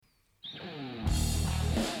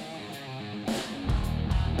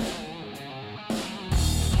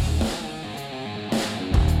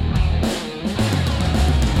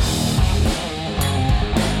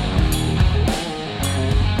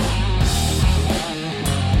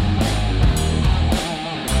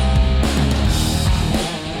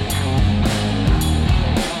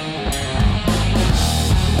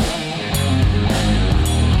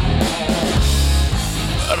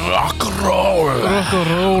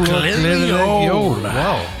Gleðileg jól.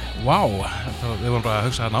 Vá. Við vorum bara að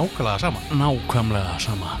hugsa Nákvæmlega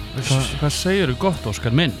sama. Hvað segirðu gott,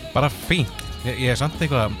 Óskar minn? Bara fínt. Ég er samt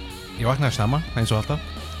eitthvað, ég vaknaði snemma, eins og alltaf,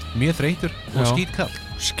 mjög þreytur og skítkall.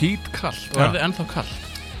 Skítkall? Og er þið ennþá kall?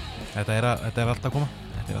 Þetta er alltaf að koma.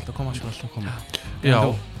 Já,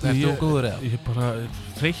 þetta er góður eða? Ég er bara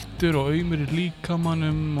þreyttur og aumur í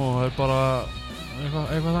líkamannum og er bara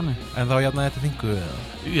eitthvað þannig. En þá jafnaði þetta þingu eða?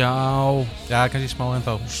 Já, kannski smá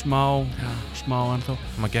ennþá. Smá ennþá.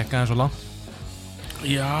 Maður gekk aðeins svo langt.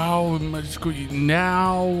 Já, sko,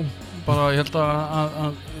 bara ég held að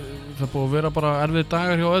það búið að vera bara erfið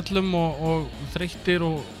dagar hjá öllum og þreyttir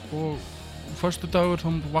og föstudagur, þá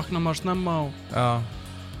vaknar maður snemma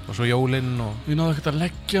og svo jólinn og ég náði ekkert að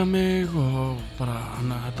leggja mig og bara,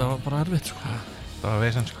 þetta var bara erfitt, sko. Það var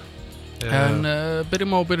vesen, sko. En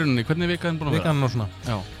byrjum á byrjuninni, hvernig er vikaðin búin að vera? Vikaðin og svona.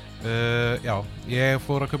 Já, ég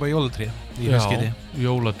fór að kaupa jólatré í Vestgirði. Já,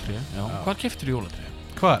 jólatré, já. Hvar keyptirðu jólatré?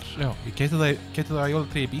 Hvar? Já. Ég keypti það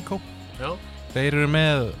jólatré í Bíkó. Já. Þeir eru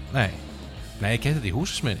með, nei, ég keypti þetta í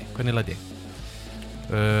Húsasmiðjunni, hvernig læt ég?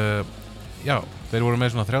 Já, þeir voru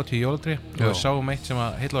með svona 30 jólatré og við sáum eitt sem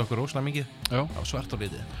að heilla okkur rosalega mikið. Já. Á svart og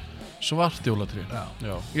litið. Svart jólatré?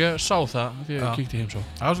 Já. Ég sá það því ég kíkti heim svo.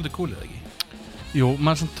 Það var svolítið cool, eða ekki? Jú,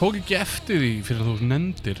 maður tók ekki eftir því fyrir að þú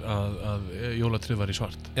nefndir að jólatré var í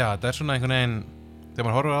svart. Já, þetta er svona einhvern veginn, þegar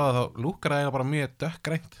maður horfir á það þá lúkkar það bara mjög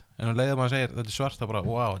dökkgrænt, en um leið að maður segir þetta er svart, þá bara,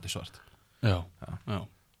 wow, þetta er svart. Já.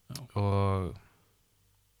 Og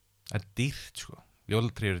það er dýrt, sko.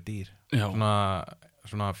 Jólatré eru dýr. Já.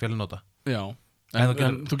 Svona fjölnóta. Já, en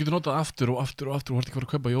þú getur notað aftur og aftur og vorst ekki verið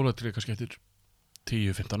að kaupa jólatré kannski eftir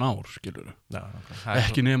 10-15 ár, skilurðu. Já,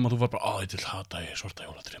 ekki nema þú var bara, ég til hata ég svarta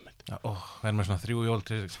jólatré mitt. Já, það er með svona 3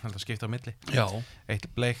 jólatré að skipta á milli. Já. Eitt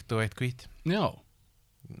bleikt og eitt hvít. Já.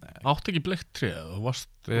 Áttu ekki bleikt tré?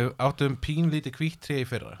 Við áttum pínlítið hvít tré í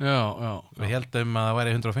fyrra. Já. Við heldum að það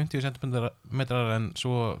væri 150 cm en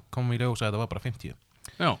svo komum við í ljós að þetta var bara 50.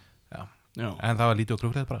 Já. En það var lítið og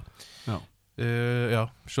krúklegt bara. Já,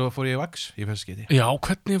 svo fór ég í Vax í Vestgirði. Já,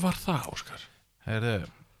 hvernig var það, Óskar?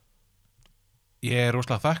 Ég er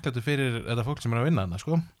rosalega þakklættur fyrir þetta fólk sem er að vinna þarna,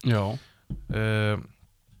 sko. Já.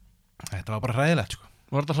 Þetta var bara hræðilegt, sko.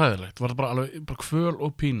 Var þetta hræðilegt? Var þetta bara kvöl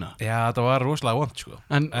og pína? Já, þetta var rosalega vont, sko.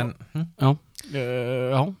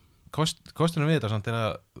 Já. Kostunum við þetta samt er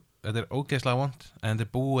að þetta er ógeðslega vont, en þetta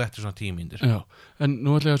er búið eftir svona 10 mínútur. Já, en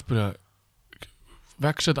nú ætla ég að spyrja,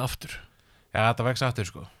 vex þetta aftur? Já, þetta vex aftur,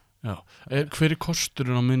 sko. Já. Hver er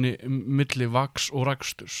kosturinn á milli Vax og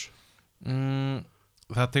raksturs?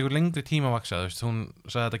 Það tekur lengri tíma að vaksa, þú veist, hún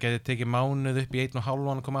sagði að þetta geti tekið mánuð upp í 1,5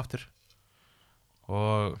 að koma aftur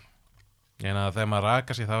og þegar maður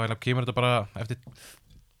raka sig þá kemur þetta bara eftir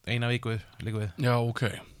 1 viku líka við. Já, ok,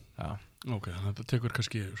 þetta tekur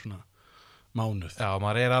kannski svona mánuð. Já,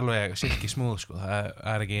 maður er alveg silky smooth, sko, það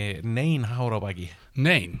er ekki nein hár á baki.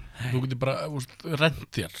 Nein? Þú getur bara rent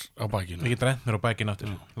þér á bakinu. Ég get rent mér á bakinu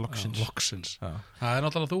aftur, loksins. Það er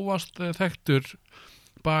náttúrulega, þú varst þekktur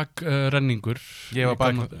bakrenningur í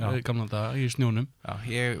gamla daga í snjónum. Já,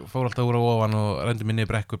 ég fór alltaf úr á ofan og rendi minni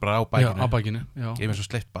brekkur bara á bakinu. Já, á bakinu, já. Ég er með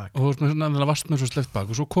svo sleipt bak. Og þú varst með svo sleipt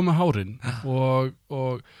bak og svo komu hárin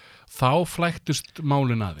og þá flæktust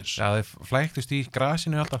málin aðeins. Já, þeir flæktust í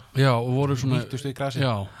grasinu alltaf. Já, og voru svona nýttust í grasinu.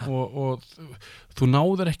 Já, og þú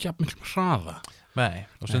náður ekki að miklu hraða. Nei,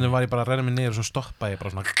 og stundum var ég bara að renna mig niður og svo stoppa ég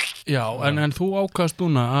bara svona. Já, en þú ákvaðst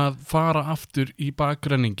núna að fara aftur í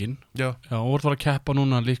bakrenningin. Já. Og voru það að keppa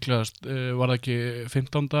núna líklegast, var það ekki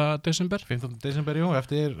 15. desember? 15. desember, jú,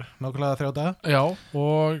 eftir nákvæmlega 3 daga. Já,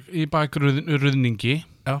 og í bakruðningi.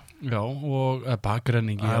 Já, og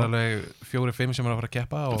bakrenningi. Það er alveg 4-5 sem er að fara að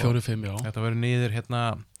keppa. 4-5, já. Þetta verður niður hérna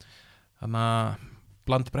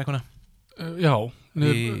blandbrekkuna. Já.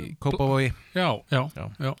 Í Kópavogi. Já.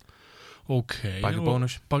 Ok.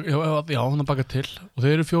 Bakabónus. Já, hann bakað til. Og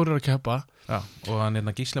þeir eru 4 að keppa. Já, og hann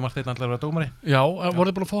Gísli Marteinn allar að vera dómari. Já,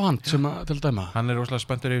 voruð þið búin að fá hann til að dæma? Hann er rosalega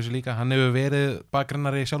spenntur yfir þessu líka. Hann hefur verið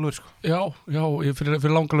bakrennari sjálfur, sko. Já,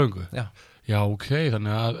 fyrir langa löngu. Já, ok,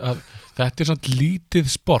 þannig að þetta er svona lítið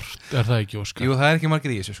sport, er það ekki, Óskar? Jú, það er ekki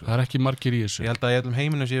margir í þessu, sko. Það er ekki margir í þessu. Ég held að í öllum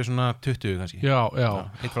heiminum séu svona 20 kannski. Já.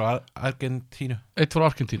 Eitt frá Argentínu.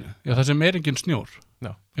 Já, það sem er engin snjór.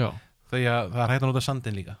 Já. Þegar það er hægt að nota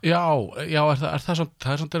sandinn líka. Já, er það samt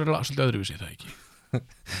svolítið öðruvísi, það ekki?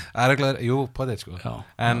 Það er eitthvað, jú, potið, sko. Já.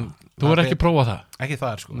 En þú verður ekki prófað það? Ekki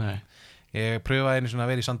það, sko. Nei. Ég pröfaði einu svona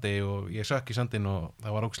að vera í sandi og ég sökk í sandinn og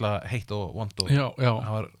það var ógeðslega heitt og vont og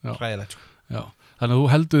það var hræðilegt, sko. Já, þannig að þú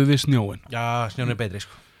heldur við snjóin. Já, snjóin er betri,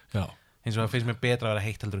 sko. Já. Eins og það finnst mér betra að vera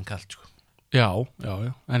heitt heldur en kalt, sko. Já.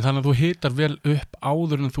 En þannig að þú hitar vel upp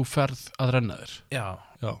áður en þú ferð að renna þér. Já.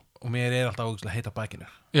 og mér er alltaf ógeðslega heitt á bakinu.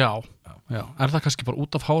 Já. Er það kannski bara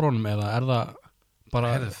út af hárunum eða er það bara...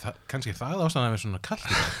 Kannski það ástæðan að við svona kallt í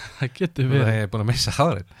það. Það getur við. Það er búin að missa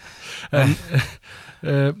hárið.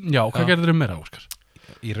 Já, hvað gerður meira, Óskar?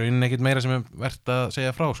 Í rauninni ekkert meira sem er verðt að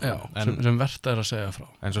segja frá, sko. Já, sem verðt að segja frá.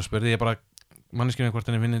 En svo spurði ég bara manneskjunni hvort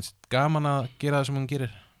henni finnst gaman að gera það sem hún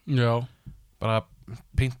gerir. Já. Bara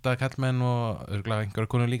pynta kallmenn og örugglega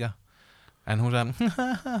einhverjar konur líka. En hún sagði,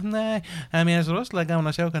 nei, en mér er svo rosalega gaman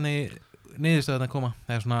að sjá hvernig niðurstöðan að koma.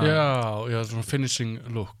 Það er svona... Já, svona finishing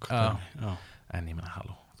look. Já. En ég meina,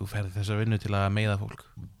 halló, þú ferði þessa vinnu til að meiða fólk.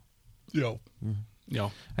 Já. Já.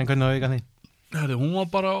 En hvernig var vikan þín? Hún var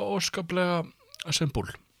bara óskaplega simpul.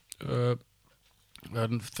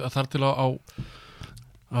 Þar til á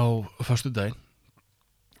föstudaginn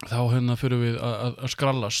þá fyrir við að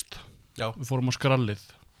skrallast. Já. Við fórum á skrallið.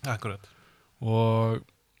 Akkurat. Og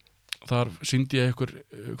þar sýndi ég ykkur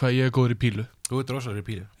hvað ég er góður í pílu. Þú ert rosalegur í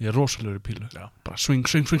pílu. Ég er rosalegur í pílu. Já. Bara swing.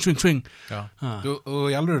 Já. Þú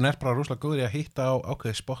í alveg er bara rosalega góður í að hitta á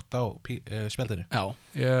ákveðið spott á spjaldinu. Já,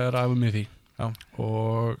 ég er æfum með því. Já.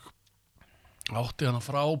 Og átti hana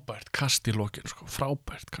frábært kast í lokin, sko.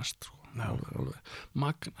 Frábært kast, sko. Alveg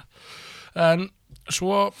magna. En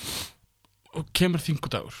svo kemur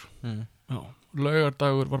þingudagur. Já.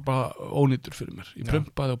 Laugardagur var bara ónýtur fyrir mér. Ég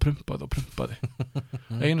prumpaði.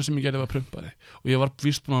 Eina sem ég gerði var prumpaði. Og ég var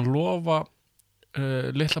víst búin að lofa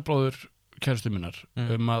litla bróður kærustu minnar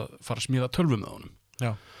að fara að smíða tölvu með honum.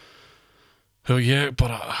 Já. Og ég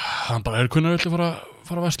bara, hann bara, hvernig viltu fara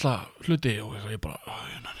að vesla hluti? Og ég bara,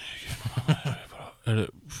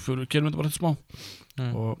 gerum þetta bara þetta smá.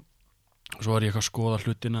 Og svo var ég eitthvað að skoða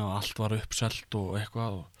hlutina og allt var uppselt og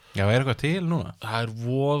eitthvað og Já, er eitthvað til núna? það er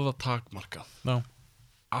voða takmarkað. Já.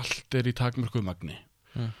 Allt er í takmörkuðu magni.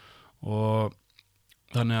 Og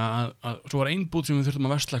þannig að svo var ein búð sem við þurftum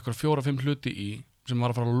að versla eitthvað 4-5 hluti í sem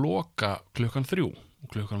var að fara að loka 3:00 og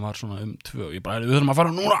klukkan var svona 2 og ég bara, við þurfum að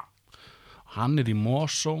fara núna. Hann er í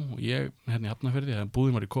Mosó og ég í Hafnarfirði,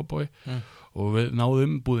 búðin var í Kópavogi og við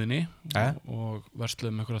náðum búðinni og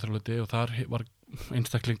versluðum einhverja 3 hluti og þar var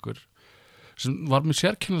einstaklingur sem var með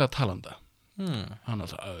sérkennilega talanda. Hann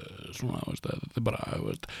svona, þetta er bara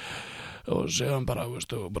og segðan bara, og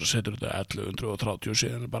bara setur þetta 1130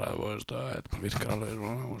 síðan bara, þetta virkar alveg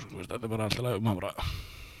þetta er bara alltaf og maður bara,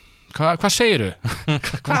 hvað segirðu?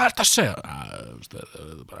 Hvað ert að segja?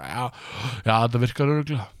 Já, þetta virkar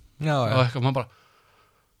örugglega. Og eitthvað, maður bara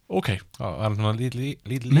ok. Var hann svona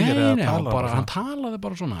lítil Nei, bara, hann talaði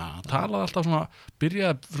bara svona, hann talaði alltaf svona,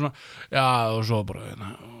 byrjaði svona, já, og svo bara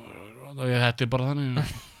þetta er bara þannig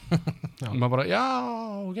og maður bara, já,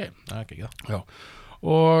 ok. Já.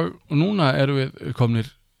 Og núna erum við komnir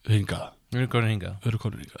hingað. Við erum komin hingað.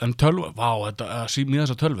 En tölva, þetta, síðan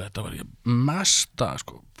þessa tölvu, þetta var ég mesta,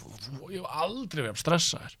 sko, ég hef aldrei verið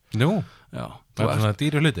stressaður. Nú? Já. Það er svona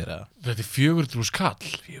dýru hlutir, eða? Þetta er 400.000 kall.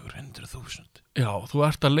 400.000. Já, þú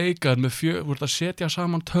ert að leika þér með þú ert að setja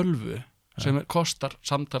saman tölvu sem kostar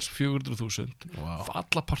samtals 400.000. Wow.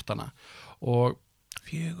 Alla partana. Og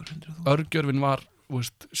 400.000. Örgjörfin var,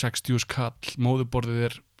 60.000 kall, móðuborðið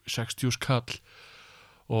er 60.000 kall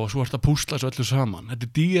og svo ert að púsla þessu öllu saman. Þetta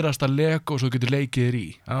er dýrasta Lego svo þú getur leikið þér í.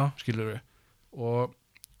 Já. Skilur við. Og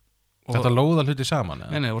þetta lóða hluti saman,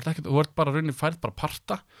 eða? Nei, þú ert bara rauninni fært bara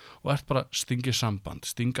parta og ert bara stingið samband,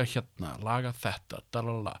 stinga hérna, laga þetta,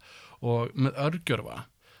 dalala. Og með örgjörfa,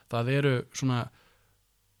 það eru svona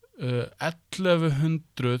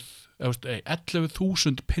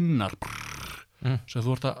 11.000 pinnar sem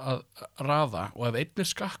þú ert að raða og ef einn er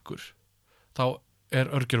skakkur þá er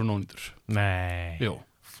örgjörfun ónýtur. Nei. Jú.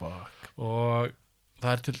 Fuck. Og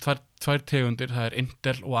það er til tvær tegundir, það er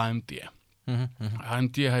Intel og AMD.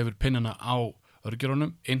 AMD hefur pinnana á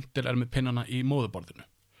örgjörfunum, Intel er með pinnana í móðuborðinu.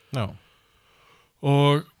 Já.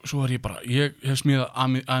 Og svo er ég hef smíðað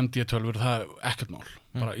AMD tölvur, það er ekkert mál,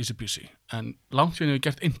 bara easy peasy. En langt síðan hef ég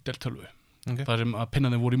gert Intel tölvu, það sem að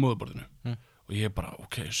pinnanir voru í móðuborðinu. Og ég bara,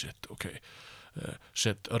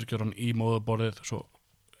 sett örgjörfun í móðuborðið, svo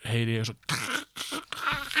heyri ég svo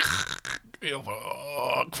ég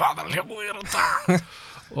bara, hvaða hljóð er þetta?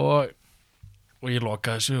 og ég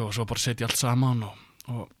lokaði þessu og svo bara setja allt saman og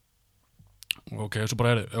svo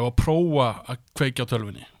bara ég var að prófa að kveikja á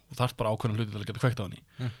tölvunni og þarf bara ákveðna hluti til að geta kveikt á henni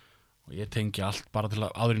og ég tengi allt bara til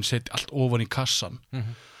að áðurinn setja allt ofan í kassan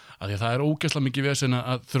af því að það er ógeðslega mikið vesen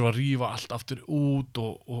að þurfa að rífa allt aftur út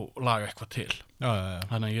og laga eitthvað til. Já.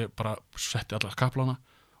 Þannig að ég bara setti alla kaplana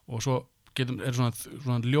og svo er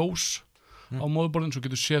svona ljós á móðuborðinu svo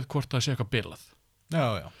getur séð hvort það sé eitthvað bilað.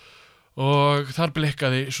 Já. Og þar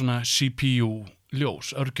blikkaði svona CPU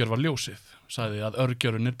ljós, örgjörfa ljósið, sagði að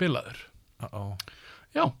örgjörfun er bilaður.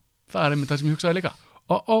 Já, það er einmitt það sem ég hugsaði líka.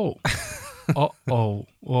 og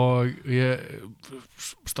ég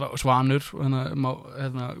Svanur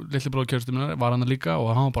litli bróður kjörstu minna var hann líka og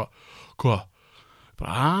hann var bara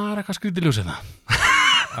það eitthvað skrítið ljós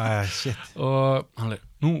shit. Og hann leik,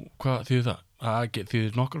 nú, hvað þýðir það? Það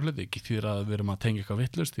þýðir nokkar hluti, ekki þýðir að við erum að tengja eitthvað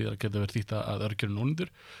vitlaust, þýðir að geta verið þýtt að örgjörun ónýtur,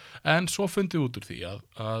 en svo fundið út úr því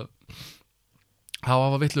að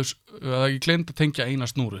hafa vitlaus, að ég gleymd að tengja eina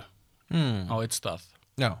snúru á eitt stað.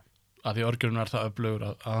 Já. Að því örgjörun það öflugur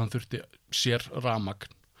að hann þurfti sér rafmagn.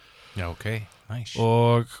 Já, ok, nice.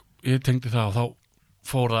 Og ég tengdi það og þá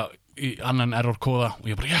fór það í annan error kóða og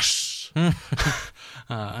ég bara yes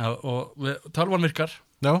og tölvan virkar.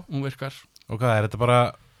 Já. Hún virkar. Og hvað, er þetta bara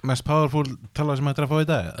mest powerful tölva sem hættir að fá í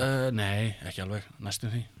dag? Nei, ekki alveg,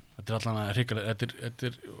 næstum því. Þetta allan að þetta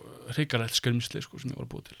er hrikalegt skrimsli sko, sem ég var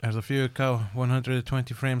að búa til. Er það 4K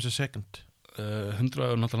 120 frames a second? 100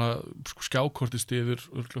 er náttúrulega skjákorti stiður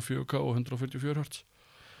 4K og 144 Hz.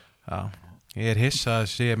 Já, ég er hissa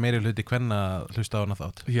að sé meiri hluti hvenna hlusta á hana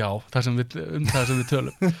þátt. Já, það sem við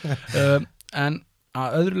tölum. En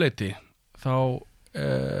að öðru leyti þá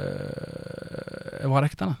var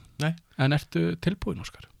ekkert annað. Nei. En ertu tilbúin,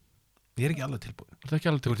 Óskar? Ég er ekki alveg tilbúin. Ertu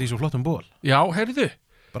ekki alveg Þú ert í svo flottum ból. Já, heyrðu.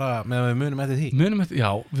 Bara með að við munum eftir því.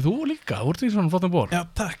 Já, þú líka, þú ert í svona flottum ból. Já,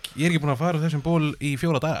 takk. Ég er ekki búin að fara þessum ból í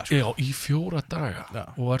 4 daga. Sko. Já, í 4 daga. Já.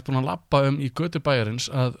 Og ert búin að labba í götu bæjarins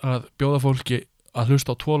að bjóða fólki að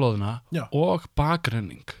hlusta á tvolóðina og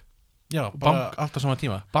bakrenning. Já, bara alltaf sama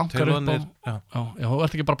tíma. Bankar upp á, já, þú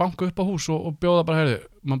ert ekki bara að banka upp á hús og bjóða bara, heyrðu,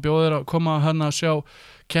 mann bjóðir að koma hann að sjá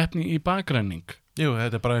keppni í bakrenning. Jú,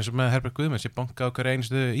 þetta er bara eins og með Herbert Guðmunds, ég banka á hverju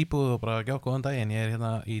einustu íbúð og bara gjá góðan daginn, ég er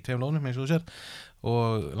hérna í 2 lónum eins og þú sér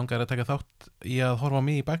og langar að taka þátt í að horfa á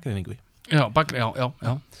mig í bakgreiningu. Já, já.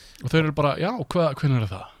 Og þau eru bara, já, hvernig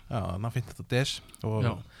er það? Já, þannig finnst þetta des og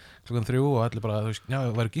klukkan 3 og allir bara, þú veist, já,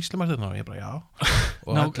 væru Gísli Marteinn og ég bara, já.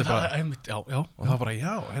 Og allir bara, og það bara,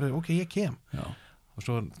 já, heyrðu, ok, ég kem. Já. Og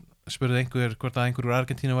svo spurði einhver hvort að einhver úr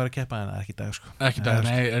Argentínu var að keppa en það er ekki í dag sko. Ekki í dag,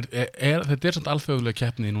 nei, þetta er samt alþjóðlega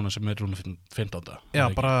keppni núna sem er rúna 15. Já,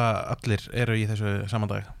 bara allir eru í þessu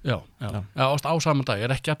saman dag. Já, á saman dag,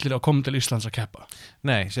 er ekki allir að koma til Íslands að keppa.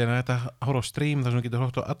 Nei, sér er þetta að horfa á stream þar sem þú getur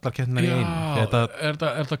horft á allar keppnir í einu. Er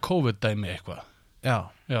þetta COVID-dæmi eitthvað? Já,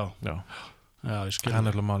 ég skil. Það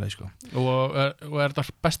er alveg málið sko. Og er þetta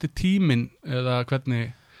besti tíminn eða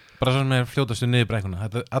hvernig? Bara svo sem er fljótastu niður brekkuna.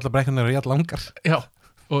 Allar brekkunar eru jafn langar. Já.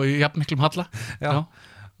 Og í jafn miklum halla. Já.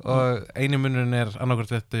 Og einu munurinn er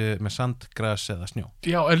annarkvort þetta með sand, gras eða snjó.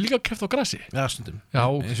 Já, er líka keppt á grasi? Já, stundum. Já.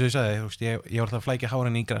 Eins og ég sagði, ég var alltaf að flækja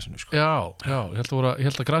hárin í grasinu sko. Já, ég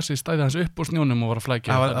held að grasi stæði hans upp úr snjónum og var að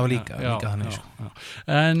flækja. Það var líka þannig sko.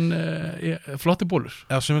 En flotti bólur.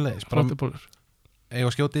 Já, sömuleiðis. Flotti bólur. Ég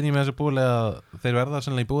var skjótið inn í með þessu ból eða þeir verða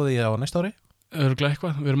sannlega í búði á næsta ári. Örugglega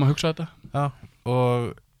eitthvað, við erum að hugsa þetta. Já,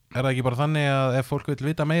 og er það ekki bara þannig að ef fólk vil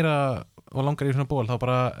vita meira og langar í svona ból þá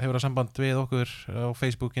bara hefur það samband við okkur á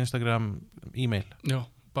Facebook, Instagram, e-mail. Já,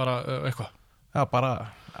 bara eitthvað. Já, bara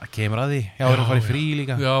kemur að því. Já, við erum að fara í frí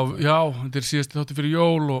líka. Já, þetta er síðast þátti fyrir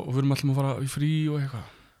jól og við erum alltaf að fara í frí og eitthvað.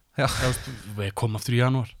 Já. Við komum aftur í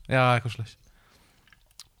janúar. Já, eitthvað slags.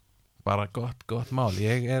 Bara gott mál.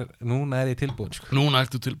 Núna er ég tilbúin sko. Núna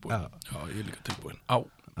ertu tilbúin. Já, ég er líka tilbúin.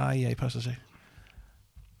 Ég passa sig.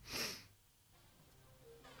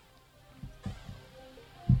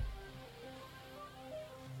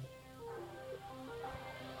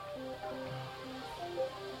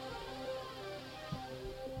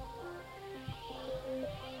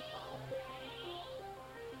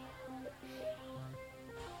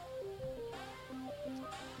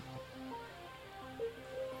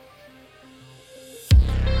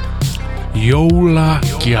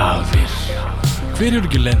 Jólagjafir. Hver er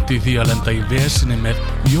ekki lent í því að lenda í vesinni með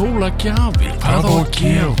jólagjafir? Hvað á að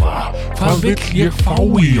gefa? Hvað vill ég fá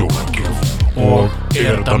í jólagjöf? Og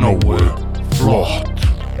er þetta nógu flott?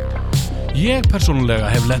 Ég persónulega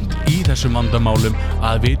hef lent í þessum vandamálum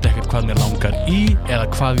að vita ekkert hvað mér langar í eða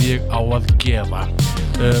hvað ég á að gefa.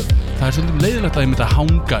 Það er stundum leiðilegt að ég myndi að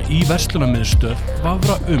hanga í verslunarmiðstöð,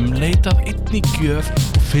 vafra leitað einni gjöf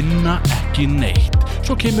og finna ekki neitt.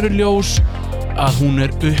 Svo kemur í ljós að hún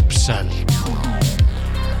er uppseld.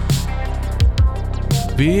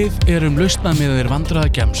 Við erum lausnamiðaðir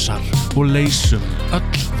vandræðagemsar og leysum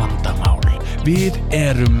öll vandamál. Við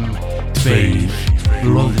erum 2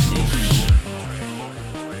 loðnir.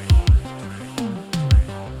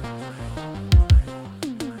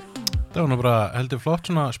 Það var nú bara heldur flott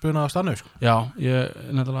svona spuna á stannu sko. Já,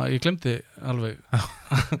 ég glemdi alveg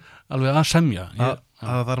að semja.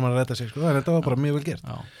 Það þarf maður að redda sig sko, en þetta var bara mjög vel gert.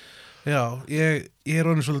 Já, ég er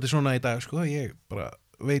orðinn svolítið svona í dag sko, ég bara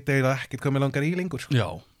veit eiginlega ekkert hvað mér langar í lengur sko. Já.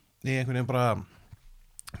 Ég einhvern veginn bara,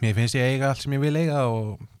 Mér finnst ég eiga allt sem ég vil eiga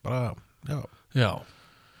og bara, Já,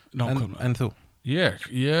 nákvæmlega. En þú? Ég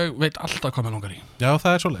veit alltaf hvað mér langar í. Já,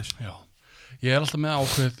 það er svoleiðis. Já, ég er alltaf með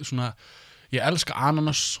ákveð svona, ég elska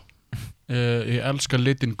ananas, ég elska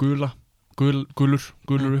litin gulur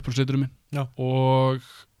upp á seturum minn. Já. Og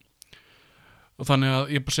þannig að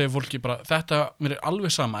ég bara segi fólki bara, þetta, mér er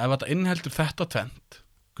alveg sama, ef þetta inniheldur þetta tvent,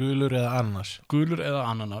 Gulur eða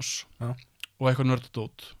ananas. Já. Og eitthvað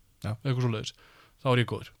nördadót, eitthvað svoleiðis, þá er ég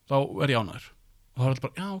góður, þá er ég ánæður. Og þá er þetta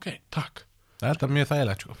bara, já, ok, takk. Það er mjög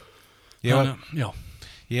þægilegt, sko.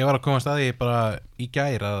 Ég var að koma að staði bara í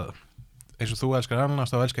gær að eins og þú elskar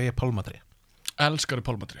ananas, þá elskar ég pálmatré. Elskar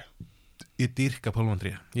pálmatré? Ég dýrka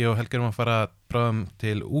pálmatré. Ég og Helgi að fara bráðum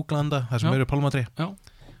til Úglanda, þar sem eru pálmatré. Já.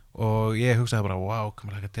 Og ég hugsaði bara, wow,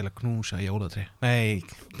 komur ekki til að knúsa jólatré. Nei,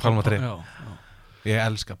 pálmatré. Já. Ég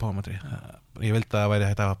elska pálmatré. Ég vildi að það væri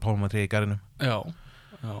hægt að hafa pálmatré í garðinum. Já.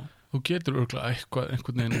 Þú getur örugglega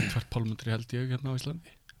einhvern veginn tvert pálmatré held ég hérna á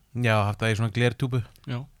Íslandi. Já, haft það í svona glertúbu.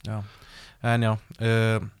 Já. En já.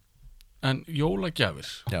 En jólagjafir.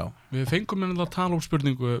 Já. Við fengum hérna að tala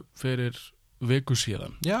spurningu fyrir viku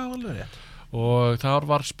síðan. Já, alveg rétt. Og þar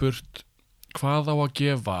var spurt hvað á að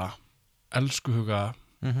gefa elskuhuga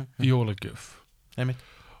í jólagjöf. Einmitt.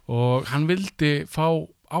 Og hann vildi fá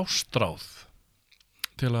ástráð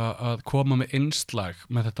til að koma með innslag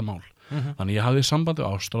með þetta mál. Þannig ég hafði sambandi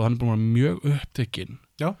ástráð, hann er búin að vera mjög upptekinn.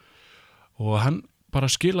 Já. Og hann bara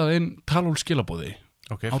skilaði inn talhól skilabóði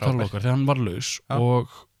á talhókar þegar hann var laus og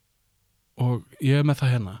ég er með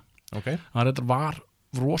það hérna. Það var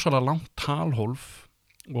rosalega langt talhólf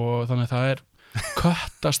og þannig það er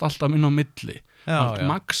köttast alltaf inn á milli. Hann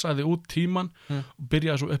maxaði út tíman og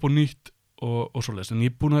byrjaði svo upp á nýtt og svoleiðis, en ég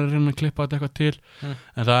er búin að reyna að klippa þetta eitthvað til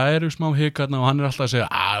en það eru smá hikarna og hann er alltaf að segja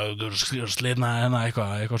þú slitna hérna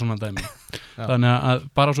eitthvað svona dæmi þannig að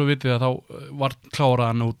bara svo vitið að þá var klárað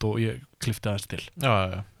hann út og ég klippti aðeins til.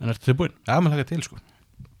 Já. En ertu þið búin? Já, maður hlaka til sko.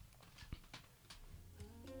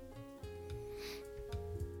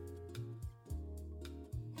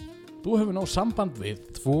 Þú hefur náð samband við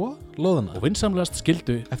 2 lóðana og vinsamlegast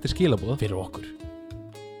skildu eftir skilaboð fyrir okkur.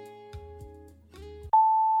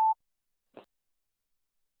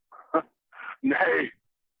 Nei,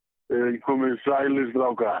 komið sælir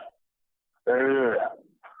stráka.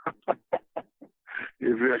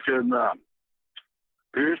 Ég fekk hérna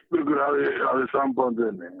Kristbjörgur hafði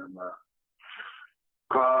sambandinni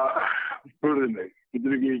hvað spurði mig,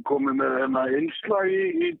 getur ekki komið með hérna innslag í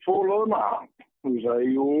 2 lóðna? Og ég sagði,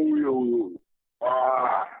 jú.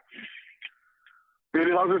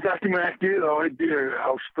 Fyrir það sem þekkir mig ekki, þá heit ég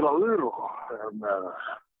Ástráður og með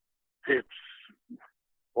tips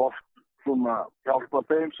oft svona hjálpa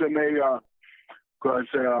þeim sem eiga,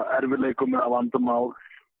 erfiðleikum með vandamál,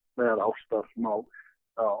 með ástarmál.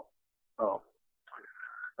 Já.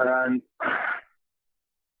 En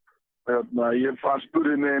ég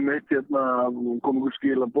spurði mig mitt kom ykkur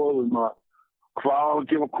skilaboð að hvað að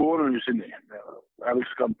gefa konunni sinni,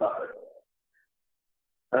 elskanda,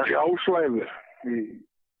 áslæfur í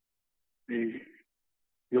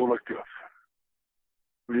jólagjöf.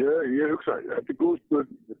 Ég hugsaði, þetta er góð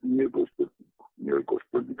spurning, þetta er mjög góð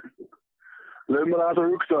spurning. Leif mér að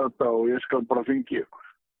hugsa þetta og ég skal bara fengi ykkur.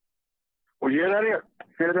 Og hér er ég.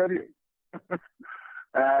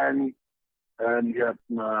 En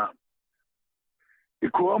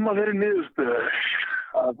ég kom að þeirri niðurstöðu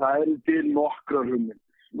að það eru til nokkrar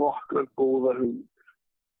hugmyndir, nokkrar góðar hugmyndir.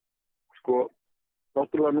 Sko,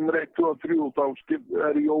 náttúrulega nummer 1, 2 og 3 þá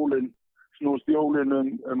er snúst jólin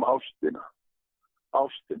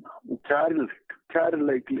ástina og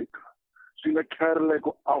kærleik líka. Sýna kærleik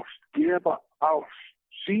og ást, gefa ást,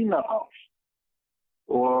 sína ást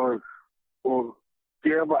og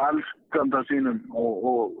gefa elskanda sínum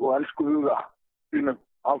og elskuhuga sínum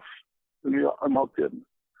ást hátíðina.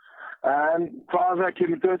 En hvað það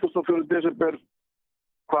kemur 24. desember,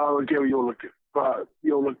 hvað að gefa jólagjöf?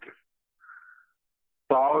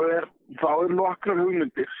 Þá er nokkrar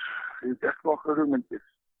hugmyndir, ég tek nokkrar hugmyndir,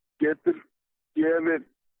 getur gefið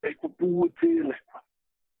eitthvað búið til eitthvað.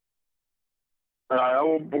 Já,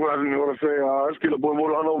 og búið að ég voru að segja að skilabóðum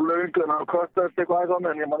voru hann á löng en að köttast eitthvað aðeins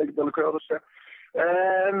en ég man ekki alveg hvað ég voru að segja.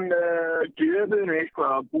 En gefið eitthvað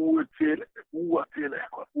að búa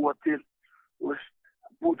til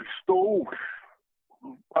stól,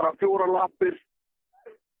 bara 4 lappir,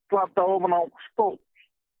 plata ofan á stól.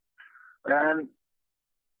 En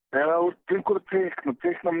eða þú ert flinkur að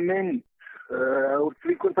teikna mynd, þú ert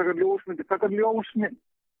flinkur að taka ljósmynd,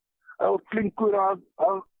 þú ert flinkur að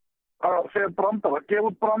segja brandara,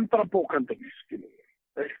 gefa brandarabókandi,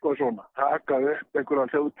 eitthvað svona, taka upp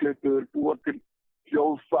einhverja hljóðklippur, búa til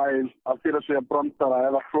hljóðfæl að fyrir að segja brandara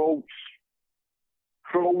eða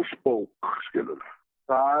hrósbók, skilur.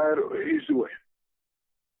 Það easy way.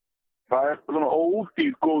 Það svona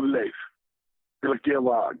ódýr góð leið til að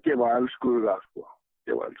gefa elskuga, sko.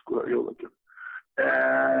 Gefa elskuga jólagjöf.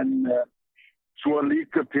 En svo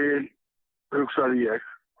líka til, hugsaði ég,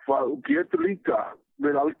 hvað þú getur líka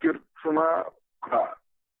við algjör svona,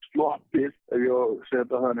 sloppið, ef ég segi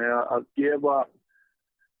þetta þannig, að gefa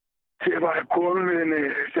konuðinni,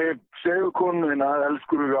 segja konuðinni að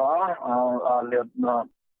elskuga að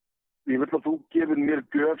ég vil að þú gefir mér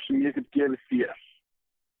gjöf sem ég get gefið þér.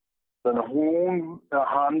 Þannig að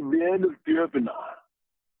hann velur gjöfina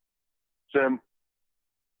sem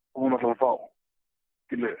hún ætlar að fá.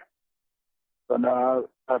 Skilur. Þannig að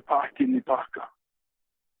það pakkinn í pakka.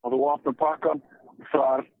 Og þú opnar pakkan og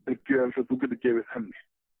þar gjöf sem þú getur gefið henni.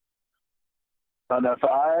 Þannig að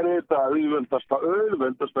það þetta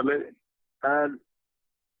auðveldasta leiðin. En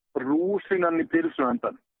rúsinan í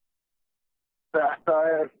pilsuendan, þetta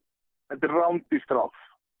er rándýrt ráð.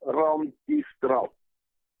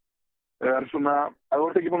 Það er svona, ef þú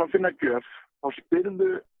ert ekki búin að finna gjöf, þá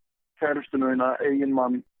spyrðu kærustuna þína, eigin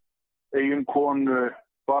mann, eigin konu,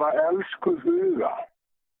 bara elsku huga.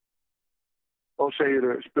 Þá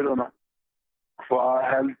spyrðu hana, hvað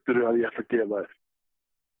heldurðu að ég ætla að gefa þér?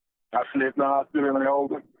 Það slitna aftur hérna hjá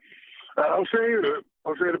okkur. Þá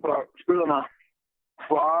segirðu bara, spyrðu hana,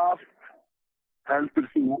 hvað heldur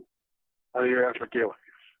þú að ég ætla að gefa þér?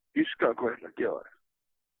 Ískaðu hvað ég ætla að gefa þér.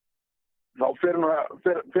 Þá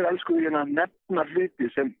fer elsku því að nefna hluti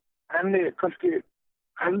sem henni kannski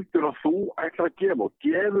heldur að þú ætlar að gefa og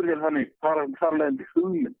gefur þér þannig þar leiðandi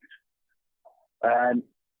hugmyndir. En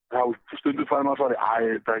þá stundu fæði maður svari,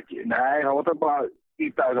 þetta ekki, nei, þá var það bara í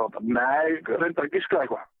dag á þetta, nei, reynda að giska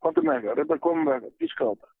eitthvað, komdu með eitthvað, reynda að koma með eitthvað, giska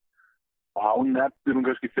á þetta. Og þá nefnir hún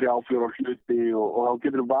kannski 3-4 hluti og þá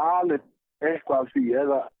getur valið eitthvað af því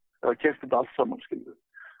eða keypt þetta allt saman, skilur.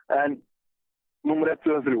 En númer 1,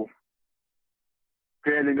 2 og 3.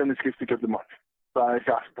 Peningarnir skiptir ekki öllu máli. Það er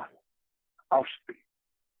hjarta. Ástin.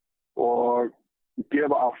 Og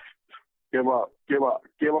gefa ást.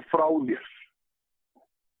 Gefa frá þér.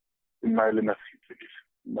 Ég mæli með því.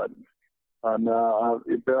 Þannig að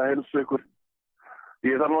ég beð að heilsa ykkur.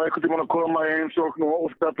 Ég þarf nú einhvern tímann að koma í heimsókn og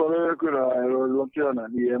spjalla við ykkur. Það er langt síðan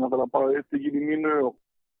en ég er náttúrulega bara upptekinn í mínu og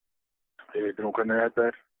ég veit nú hvernig þetta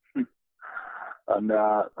er. Þannig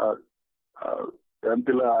að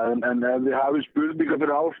endilega, en ef þið hafið spurningar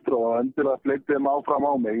fyrir Ástró, endilega fleitið þeim áfram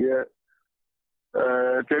á mig. Ég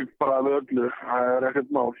tek bara við öllu, það er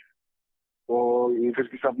ekkert mál. Og ég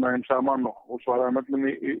fyrst í safna þeim saman og svaraði öllum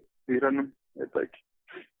í hrennum, þetta ekki.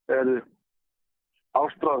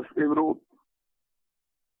 Ástráð yfir út.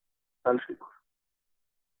 Elskir ykkur.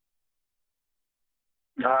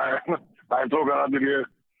 Það tók að allir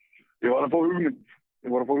ég var að fá hugmynd.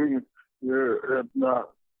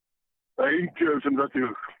 Það eingjöf sem þetta í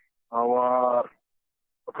hug. Það var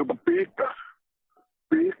að kaupa bikar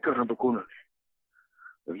sem það konur.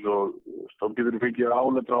 En svo þá getur við fengið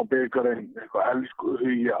áletra á bikarinn, eitthvað elsku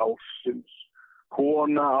hugi ársins,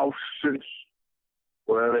 kona ársins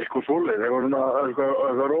og eða eitthvað svoleið,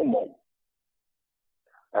 eitthvað rómó.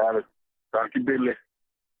 Það er ekki billi.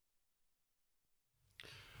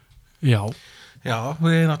 Já,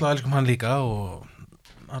 við náttúrulega elskum hann líka og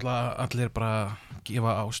allir bara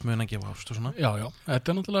gefa ást, muna gefa ást og svona. Já, þetta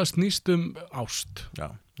er náttúrulega snýst ást. Já.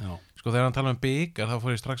 Sko þegar hann tala bikar, þá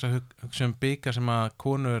fór ég strax að hugsa bikar sem að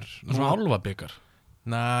konur... Svona álfabikar?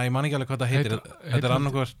 Nei, ég man ekki alveg hvað það heitir. Þetta er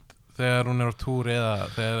annarkvært þegar hún er á túr eða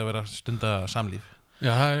þegar það verið að stunda samlíf.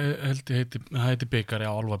 Já, það heitir bikar,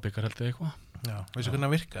 álfabikar held ég eitthvað. Já, veistu hvernig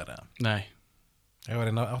það virkar eða? Nei. Ég var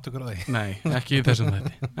einn átt okkur á því. Nei, ekki í þessum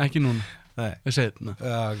þetta. Ekki núna. Nei. Ég segi þetta.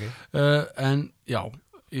 Já, ok. En já,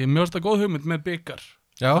 ég mjög þetta góð hugmynd með bikar.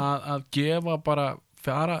 Já. Að gefa bara,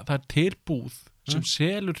 það er tilbúð sem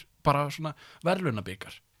selur bara svona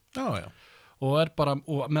verðlaunabikar. Já. Og er bara,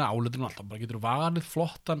 og með áletrun alltaf, bara getur valið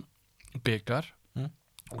flottan bikar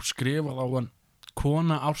og skrifað á hann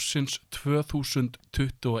kona ársins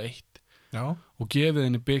 2021. Já. Og gefið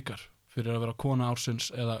henni bikar fyrir að vera kona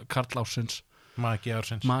ársins eða karl ársins. Maki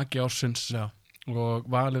ársins. Já. Og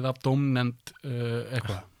valið af dómnefnd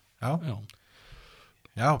eitthvað.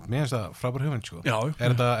 Já, mér finnst það frábær hugmynd sko. Já.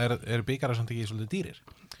 Er bikarar samt ekki svolítið dýrir?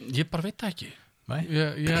 Ég bara veit það ekki. Nei?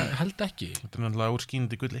 Ég held ekki. Þetta er náttúrulega úr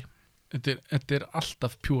skínandi gulli. Þetta er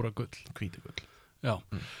alltaf pjúra gull. Hvíti gull. Já.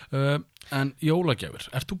 En jólagjafir,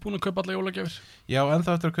 ert þú búin að kaupa alla jólagjafir? Já,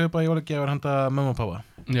 ennþá eftir að kaupa jólagjafir handa mömmu og pápa.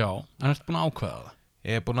 Já, en ertu búin að ákveða það?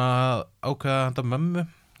 Ég er búin að ákveða handa mömmu.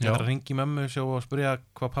 Ég ætla að ringi mömmu og spyrja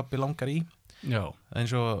hvað pappi langar í. Já.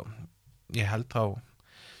 Eins og ég held þá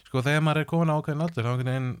sko þegar maður komin á ákveðin aldur þá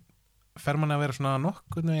einhvern veginn fer mann að vera svona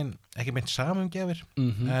nokkurn veginn ekki meint samumgjafir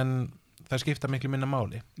en það skipta miklu minna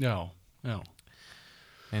máli já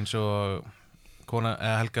eins og kona,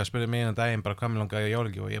 Helga spurði mig daginn bara hvað mér langaði í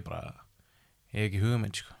jólagjöf og ég hef ekki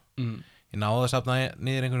hugmynd sko. Ég náði að safna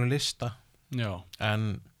niður einhvern lista já en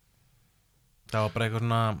það var bara eitthvað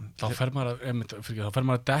svona þá fer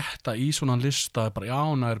maður að detta í svona lista bara já,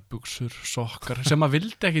 nærbuxur, sokkar sem maður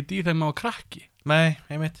vildi ekkit í þegar maður var krakki nei,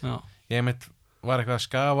 einmitt já. Ég einmitt var eitthvað að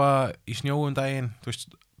skafa í snjóum daginn, þú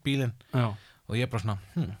veist, bílinn Já. og ég bara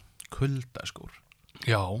svona, kuldaskór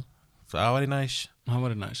Já, það var í næs það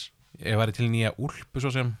var í næs ég var til nýja úlpu svo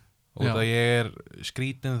sem og Já. það ég er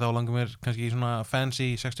skrítin þá langar mér kannski í svona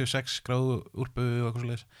fancy 66 gráðu úlpu og eitthvað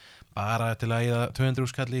svoleiðis bara til að eða 200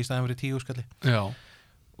 úrskalli í staðin fyrir 10 úrskalli Já,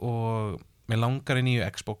 og mér langar í nýju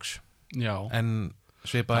Xbox já, en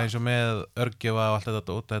svipað eins og með örgjöfa og allt þetta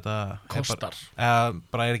dót þetta kostar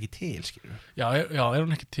bara er ekki til skilur Já, er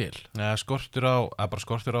hún ekki til skortur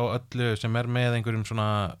á öllu sem er með einhverjum svona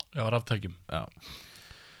Já, ráftækjum já.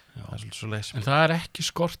 Það er svolítið svo leys En það er ekki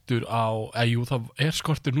skortur á jú, það er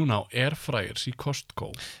skortur núna á airfryers í Costco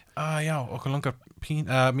já, okkur langar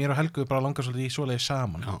mér og Helgu bara langar svolítið í svoleiði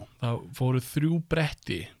saman Já, það fóru 3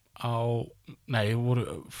 bretti á voru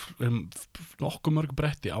nokkuð mörg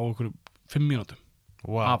bretti á okkur 5 mínútum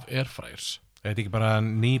af airfryers Er þetta ekki bara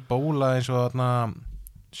ný bóla eins og þarna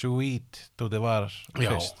sweet dótið var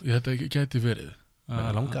Já, fyrst þetta geti verið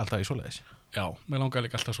Mér langar alltaf í svoleiðis Já, mér langaði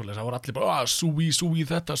líka alltaf svoleiðis það voru allir bara, súi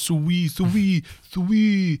þetta súi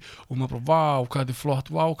og maður bara, vá, hvað þetta er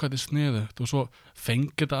flott, vá, hvað þetta er sniðugt og svo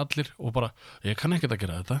fengi þetta allir og bara, ég kann ekkert að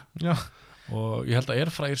gera þetta Já. og ég held að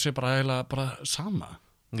airfryer sé bara eiginlega bara sama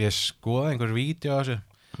Ég skoða einhver vídeo á þessu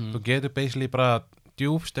Þú getur basically bara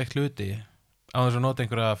djúpstekt hluti á þess að nota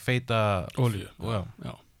einhverja feita olíu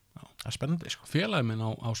Já. Það er spennandi sko Félagi minn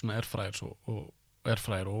á svona airfryers og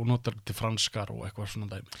airfryer og notar til franskar og eitthvað svona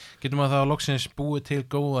dæmi Getur maður þá loksins búið til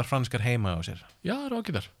góðar franskar heima á sér Já, það er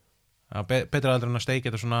ágætar Betra aldrei en að steikja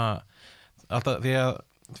þetta svona alltaf því að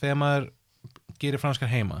þegar maður gerir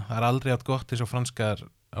franskar heima það er aldrei átt gott eins og franskar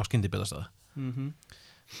á skyndibitastað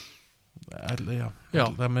Já.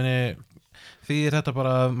 Það muni þýðir þetta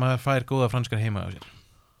bara að maður fær góða franskar heima á sér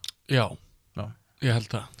Já, Já. Ég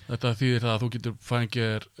held það Þetta þýðir það að þú getur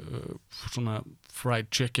fængir svona fried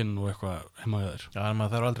chicken og eitthvað heimaðið þér Já, en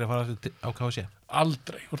maður þarf aldrei að fara á KFC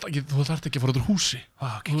Aldrei, þú þarft ekki að fara út úr húsi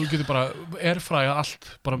Þú getur bara airfrya allt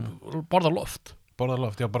bara borða loft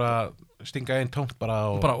já, bara stinga einn tómt bara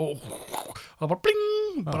og bara, það bara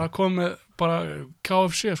bling bara komið, bara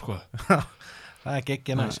KFC sko það er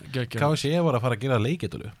geggja næs Geggjað. KFC voru að fara að gera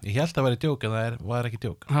leikjartölu Ég held að vera djók en það var ekki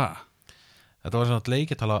djók Þetta var svona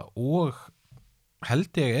leikjartala og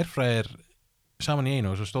held ég airfryer saman í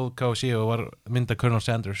einu og svo stóð KFC og var mynda Colonel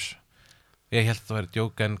Sanders Ég held að það væri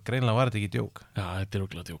djók en greinlega var þetta ekki djók Já, þetta er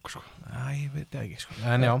okkur djók sko Ég veit ekki sko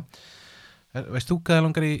En já, veist þú hvað það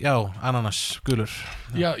langar í ananas, gulur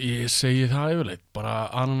Já, ég segi það yfirleitt bara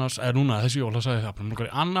ananas, núna þessi jól það sagði það bara langar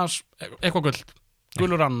í ananas, eitthvað guld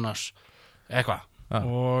gulur ananas, eitthvað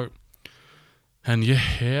og en ég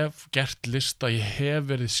hef gert lista, ég hef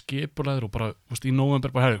verið skipulaður og bara, veist, í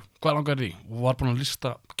nóvember bara, hvað langar í? Og var búin að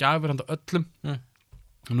lista gjafir handa öllum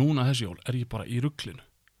Núna þessi jól er ég bara í ruglinu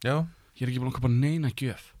Já Ég er ekki búin að köpa neina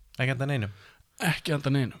gjöf Ekki handa neinum Ekki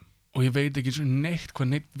handa neinum Og ég veit ekki neitt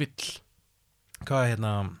hvað neitt vill Hvað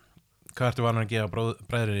ertu vanar að gefa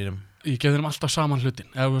bræður þínum? Ég gef þeim alltaf saman hlutin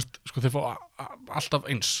eða veist, sko þeir fá alltaf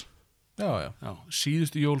eins Já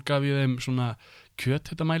Síðustu jól gaf ég þeim svona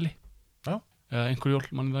kjöthitamæli Já Eða einhver jól,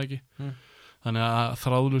 manni það ekki Þannig að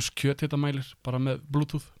þráðlaus kjöthitamælir bara með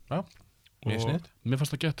bluetooth Já Mjög Og sniðugt. mér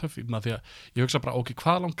fannst það gett töff því að ég hugsa bara, ok,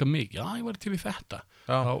 hvað langar mig? Já, ég var til í þetta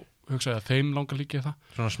Já. Þá hugsa ég að þeim langar líka í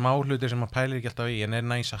það Svona smá hlutir sem maður pælir ekki alltaf í en er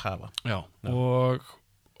næs að hafa Já.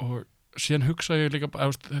 Og síðan hugsa ég líka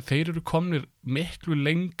að þeir eru komnir miklu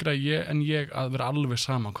lengra en ég að vera alveg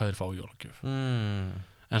sama hvað þeir fá í jólagjöf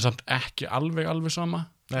En samt ekki alveg sama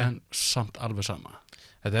Nei. En samt alveg sama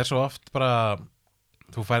Þetta er svo oft bara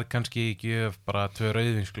þú fær kannski í gjöf bara 2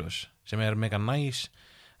 rauðvínsglös sem er mega næs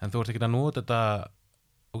en þú ert ekki að nota þetta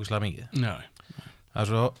ógeðslega mikið Nei.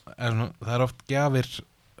 Það er oft gjafir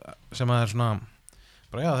sem að er svona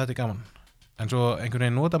bara já, þetta er gaman en svo einhvern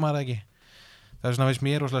veginn nota maður það ekki það er svona veist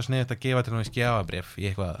mér óslega sniðugt að gefa til náttúrulega gjafabréf í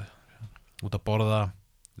eitthvað út að borða,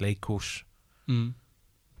 leikhús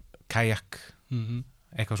kajak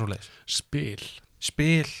eitthvað svoleiðis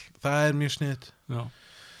spil, það er mjög sniðugt Já.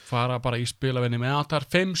 Fara bara í spilavinni með það er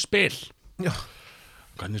 5 spil Já.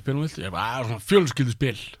 Hvernig spilum við? Ég bara, svona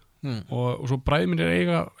fjölskylduspil og svo bræði mér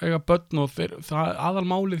eiga börn og það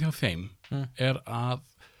aðalmálið hjá þeim er að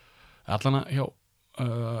allan hjá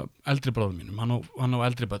eldri bróður mínum, hann á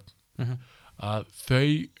eldri börn, að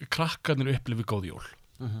þau krakkarnir upplifi góð jól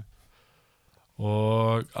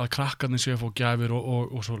og að krakkarnir séu að fá gjafir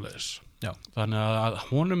og svoleiðis. Já. Þannig að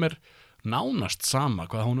honum er nánast sama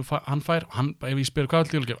hvað hann fær, ef ég spyr hvað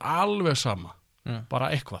er jólagjöf, alveg sama, bara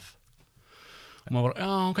eitthvað. Og maður bara,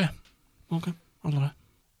 já, ok, alveg.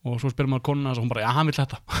 Og svo spyr maður konuna og hún bara, já, hann vill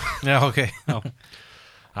þetta. Já, ok. Já.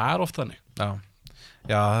 Það er oft þannig.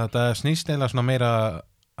 Já, þetta snýst eiginlega svona meira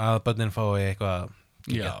að börnin fái eitthvað.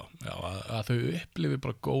 Já, að þau upplifi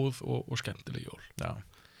bara góð og skemmtileg jól. Já.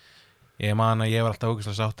 Ég man að ég var alltaf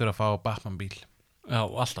ógeðslega sáttur að fá Batman bíl. Já,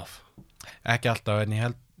 alltaf. Ekki alltaf, en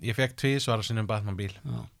ég fekk 2 svara sinnum Batman bíl.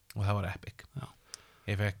 Já. Og það var epic. Já.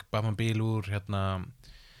 Ég fekk Batman bíl úr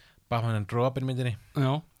Batman and Robin myndinni.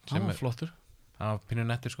 Já, Sem það er- var flottur. Það var pínu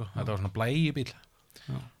nettur sko. Þetta var svona blæju bíl.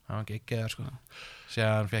 Já. Það var geggjaður sko.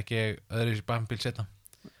 Síðan fekk ég öðru Batman bíl setna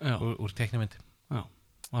Já, úr teiknimynd.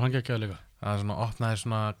 var hann geggjaður líka. Það var svona opnaði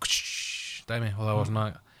svona dæmi og það var svona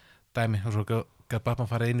dæmi og svo gæti Batman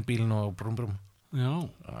farið inn í bílinn og brum brum. Já,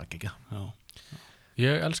 Það var geggjað. já.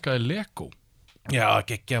 Ég elskaði Lego. Já,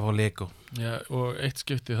 geggjað á Lego. Já, og eitt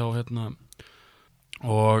skipti þá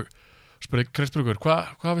og spurði Kristbjörgur,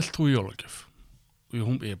 hvað vilt þú í jólagjöf?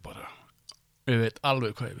 Og ég veit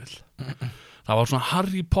alveg hvað ég vil. Það var svona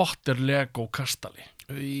Harry Potter Lego kastali.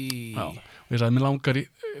 Já, og ég sagði, mér langar í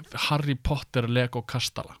Harry Potter Lego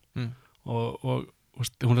kastala. Og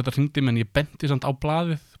hún þetta hringdi menn ég benti samt á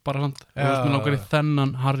blaðið bara samt, og mér langar í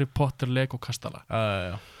þennan Harry Potter Lego kastala.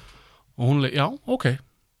 Já. Og hún já, ok,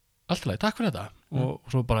 allt í lagi, takk fyrir þetta. Og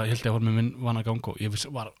svo bara held ég að var með minn vanagang og ég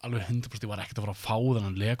var alveg 100% ég var ekkert að fara að fá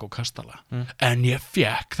þennan Lego kastala. En ég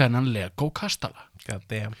fekk þennan Lego kastala. God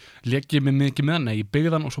damn. Lék ég mig mikið með hann, nei, ég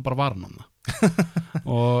byggði hann og svo bara var hann hann.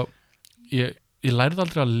 Og ég lærði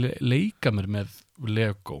aldrei að leika mér með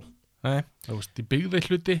Lego. Nei. Þú veist, ég byggði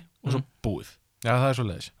hluti og svo búið. Já, það er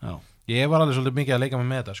svolítið. Já. Ég var alveg svolítið mikið að leika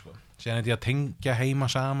mig með þetta sko. Síðan þetta ég að tengja heima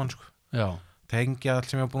saman sko. Já. Tengja allt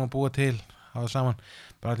sem ég var búin að búa til hafa saman.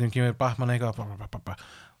 Bara allir kemur Batman eitthvað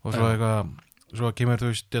og svo eitthvað, svo kemur þú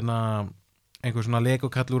veist einhver svona Lego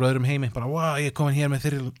kall úr öðrum heimi, bara wow, ég er komin hér með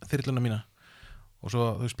þyrluna mína og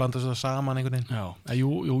svo þú veist blandast það saman einhvern veginn. Já, jú,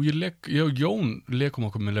 ég og Jón leikum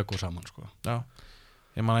okkur með Lego saman sko. Já,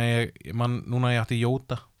 ég man núna ég átti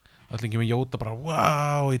Jóta, allir kemur Jóta bara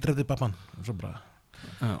wow, ég drefði Batman og svo bara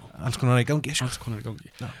alls konar í gangi sko. Alls konar í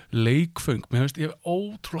gangi. Já. Leikföng, mér finnst ég hef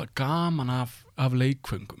ótrúlega gaman af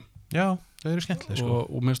leikföngum. Já, það eru skemmtileg sko.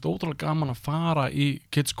 Og mér finnst ótrúlega gaman að fara í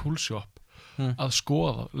Kids Cool Shop að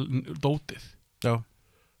skoða dótið. Já.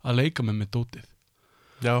 Að leika með dótið.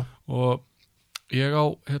 Já. Og ég á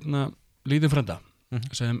lítinn frenda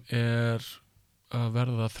sem er að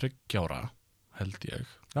verða 30 ára held ég.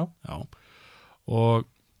 Já. Og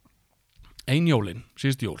ein jólin,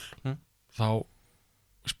 síðust jól þá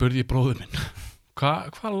spurði ég bróður minn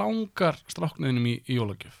hvað langar strákniðinum í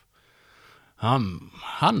jólagjöf?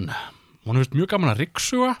 Hún hefist mjög gaman að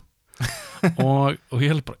ryggsuga og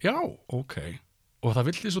ég held bara, já, ok. Og það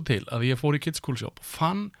vildi svo til að ég fór í Kids Cool Shop og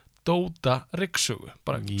fann Dóta ryggsugu,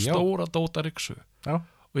 bara stóra Dóta ryggsugu. Já.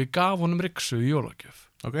 Og ég gaf honum ryggsugu í jólagjöf.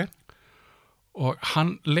 Ok. Og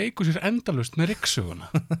hann leikur sér endalaust með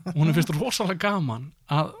ryggsuguna. Hún finnst rosalega gaman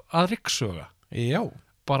að ryggsuga. Já.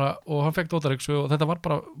 Og hann fekk Dóta ryggsugu og þetta var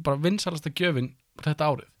bara vinsælasta gjöfin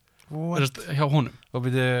þetta árið. What? Hjá honum. Og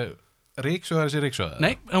byrju ríksugar þessi ríksugar?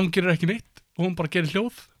 Nei, hún gerir ekki neitt og hún bara gerir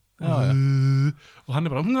hljóð. Já. Og hann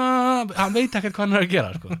er bara hann veit ekkert hvað hann er að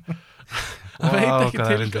gera sko. Hann veit ekki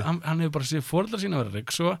til hann hefur bara séð foreldrar sína að vera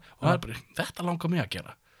ryggsuga og það er bara, þetta langar mig að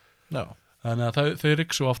gera. Já. Þannig að þau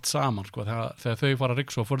ryggsuga oft saman sko, þegar þau fara að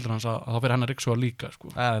ryggsuga foreldrar hans að þá fyrir hann að ryggsuga líka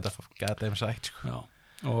sko. Það er þetta goddamn sætt sko. Já.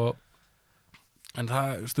 En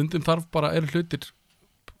það stundum þarf bara eru hlutir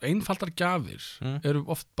einfaldar gjafir eru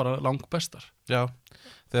oft bara langbestar. Já,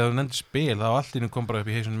 þegar þú nefndir spil þá allt í nú kom bara upp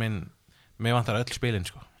í hausunum minn mér vantar öll spilin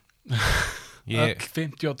sko. Öll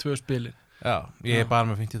 52 spilin. Já, ég er bara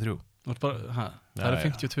með 53. Það eru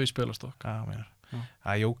 52 spilastokk. Já, mér.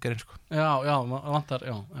 Það er jókerinn sko. Já, vantar,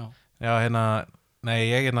 já. Já, nei,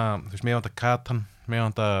 ég þú veist, mér vantar Catan, mér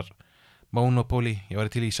vantar Monopoly, ég var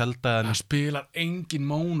til í Zelda. Það spilar engin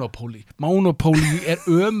Monopoly. Monopoly er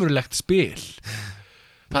ömurlegt spil.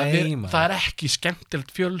 Það er ekki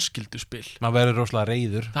skemmtilegt fjölskylduspil. Maður verður rosalega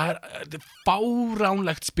reiður. Það er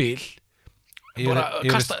báránlegt spil. Bara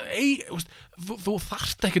kasta þú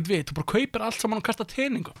þarft ekkert við, þú bara kaupir allt saman og kasta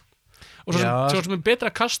teningum. Og svo sem er betra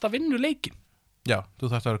að kasta vinnuleikin. Já,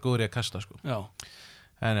 þú þarft að vera góður í að kasta sko. Já.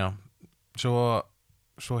 En já, svo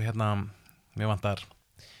mér vantar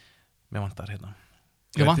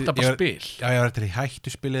Ég vantar bara spil. Já, ég væri til í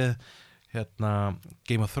hættuspilið,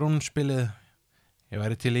 Game of Thrones spilið, ég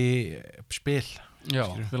væri til í spil. Já,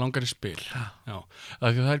 þið langar í spil. Já,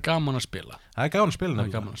 það er gaman að spila. Það er gaman að spila. Það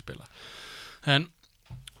er gaman að spila. En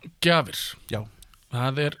gjafir. Já.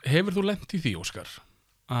 Hefur þú lent í því, Óskar,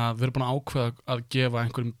 að við erum búin að ákveða að gefa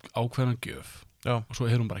einhverjum ákveðan gjöf og svo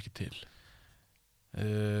hún bara ekki til?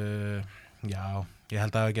 Já, ég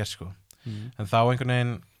held að það hafi gert sko. En þá einhvern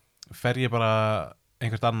veginn fer ég bara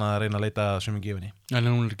einhvert annað að reyna að leita sömu gjöfinni. En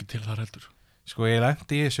hún er ekki til þar heldur. Sko, ég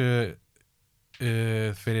lenti í þessu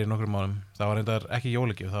fyrir nokkrum mánum. Það var reyndar ekki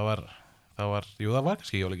jólagjöf, það var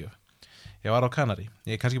kannski jólagjöf. Ég var á Kanari,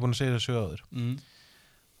 ég er kannski búin að segja þessu áður.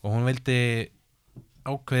 Og hún vildi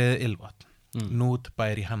ákveðið ylvatn,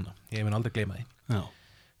 Núdbær í Hanna. Ég mun aldrei gleyma því. Já.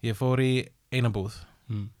 Ég fór í eina búð,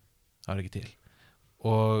 það var ekki til.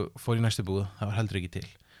 Og fór í næstu búð, það var heldur ekki til.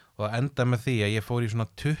 Og það endaði með því að ég fór í svona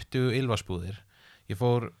 20 ylvatsbúðir. Ég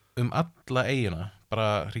fór alla eiguna, bara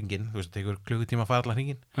hringinn, þú veist, það tekur klukkutíma að fara allan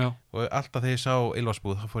hringinn. Og alltaf þegar ég sá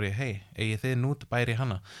ylvatsbúð, þá fór ég, eigið þið Núdbær í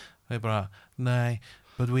Hanna? Það er bara, nei,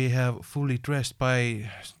 but we have fully dressed by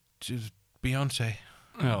Beyoncé.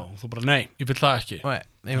 Já, þú bara, nei, ég vil það ekki. Nei,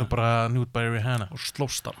 ég vil bara Núdbær í Hanna. Og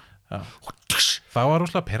slóst hana. Já. Það var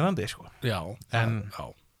rosalega pirrandi, sko. Já. En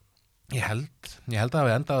ég held að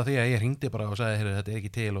við endaði á því að ég hringdi bara og sagði, heyrðu, þetta er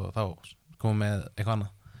ekki til, og þá komum með eitthvað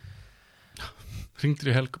annað.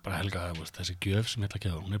 Hringdir í Helga, þessi gjöf sem ég ætla að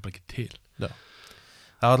gefa, hún er bara ekki til. Já.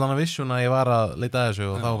 Það var allan að vissun að ég var að leita að þessu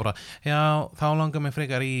og þá bara, já, þá langar mig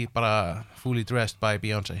frekar í bara fully dressed by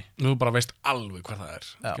Beyoncé. Þú bara veist alveg hvað það er.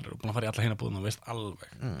 Skilur, búin að fara í alla hina búðuna og veist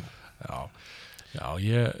alveg. Já,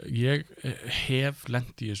 ég hef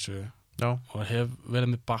lent í þessu og hef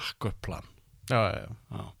verið með backup plan. Já.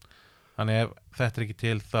 Þannig ef þetta er ekki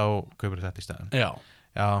til þá kaupir þetta í staðinn.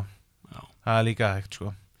 Já. Það er líka hægt,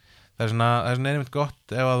 sko. Það er svona einmitt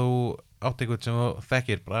gott ef að þú átt eitthvað sem þú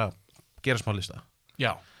þekkir, bara gera smá lista.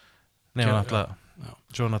 Já. Nefnum alltaf,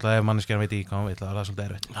 svo náttúrulega ef manneskjarn veit í hvað hann vill, það er svolítið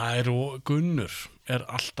erfitt. Það er og Gunnur er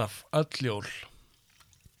alltaf öll jól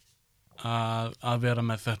að vera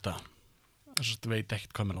með þetta. Þess að veit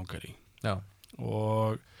ekkert hvað mér langar í. Já.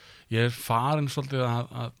 Og ég er farin svolítið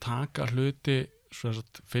að taka hluti, svona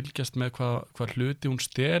að fylgjast með hvað hluti hún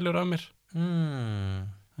stelur af mér.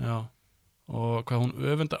 Já. Og hvað hún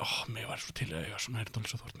öfunda, mér var svo til að eiga svona heyrðan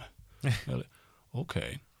svo þú ert með. Ok,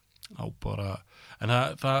 á bara, en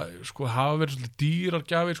það sko hafa verið svolítið dýrar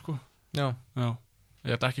gjafir sko. Já.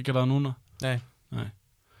 Ég ætla ekki að gera það núna. Nei. Ég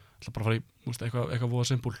ætla bara að fara í, eitthvað voða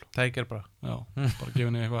simpul. Tækir bara. Já, bara gefa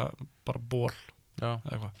henni eitthvað, bara ból. Já,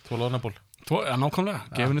 eitthvað. 2 loðnaból. Já, nákvæmlega,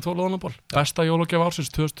 gefa henni 2 loðnaból. Besta jólagjöf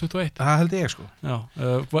ársins 2021. Það held ég sko. Já,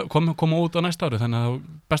 koma út á næsta ári, þannig að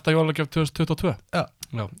besta jólagjöf 2022. Já,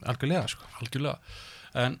 algjörlega sko. Algjörlega.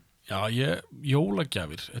 En já,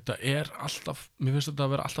 jólagjafir, þetta er alltaf, mér finnst þetta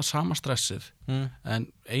að vera alltaf sama stressið, en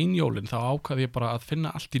ein jólin þá ákvað ég bara að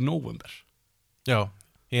finna allt í nóvember. Já,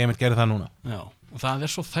 ég hef mitt gerði það núna. Já, og það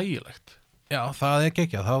er svo þægilegt. Já, það er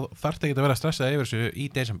geggjað, þá þarf ekki að vera stressað yfir þessu í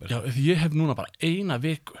desember. Já, ég hef núna bara eina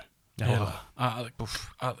viku að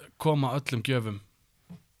koma öllum gjöfum.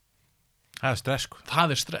 Það er stress sko.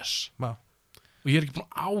 Það er stress. Já. Og ég er ekki búin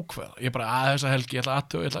að ákveða, ég er bara þessa helgi, ég ætla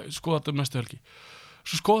að skoða þetta næstu helgi.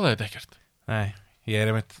 Svo skoða þetta ekkert. Nei, ég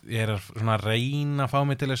er svona að reyna að fá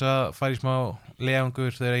mig til þess að fara í smá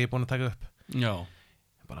leiðangur þegar ég er búin að taka upp. Já.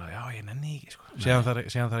 Bara, ég nenni ekki, sko. Síðan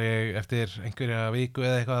þarf ég eftir einhverja viku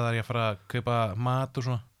eða eitthvað þarf ég að fara að kaupa mat og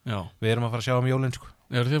svona. Já. Við erum að fara að sjá jólin, sko.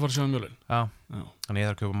 Eru þið að fara að sjá jólin? Já. Þannig ég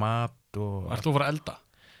þarf að kaupa mat og... Ertu að fara að elda?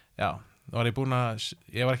 Já. Ég var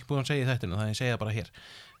ekki búin að segja þetta, þannig ég segi það bara hér.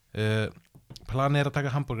 Planið er að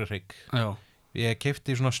taka hamburgerhrygg. Já. Ég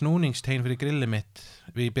keypti svona snúningstein fyrir grillið mitt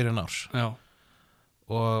við byrjun árs. Já.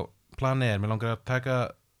 Og planið mér langar að taka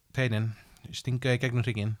teinin, stinga í gegnum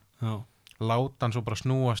hrygginn. Já. Láta hann svo bara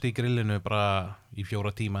snúast í grillinu bara í 4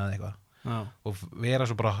 tíma eða eitthvað. Já. Og vera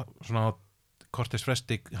svo bara svona kortis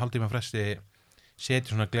fresti, hálftíma fresti,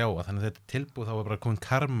 setja svona gljáa, þannig að þetta tilbúð þá var bara komin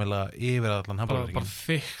karmela yfir allan hamburgerhrygginn. Bara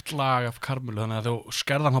þykkt lag af karmelu, þannig að þú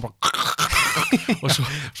skerðan hann bara og svo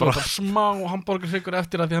bara smá hamburgerhryggur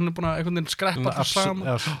eftir að því hann er búin að einhvern veginn skreppa það saman.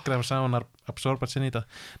 Já, skreppa saman, absorbat sinni í þetta.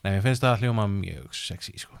 Nei, mér finnst það hljóma mjög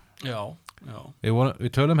sexy, sko. Já.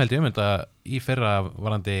 Við tölum held ég þetta í fyrra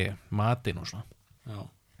varandi matinn og svona. Já.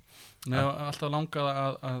 Nei, alltaf langað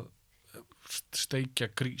að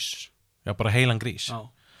steikja grís. Já, bara heilan grís. Já.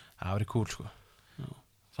 Það var cool, sko. Já.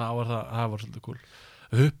 Það var svolítið cool.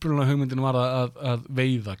 Upprunalega hugmyndin var að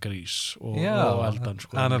veiða grís og eldan,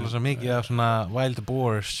 sko. Það er alveg svo mikið af svona wild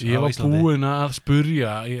boars á Íslandi. Ég var búinn að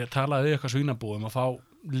spurja, ég talaði eitthvað svínabúum að fá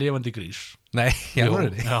lifandi grís. Nei, Jú,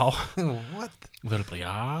 alvöru? já. What? Og þau eru bara,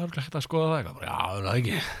 já, það er hægt að skoða það eitthvað. Já, það er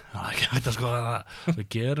ekki hægt að skoða það. Við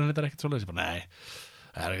gerum þetta ekkert svoleiðis. Ég bara, nei,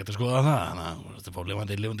 það er ekkert að skoða það. Þannig að þetta fór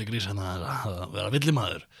lifandi grís að vera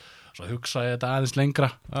villimaður. Svo hugsaði ég þetta aðeins lengra.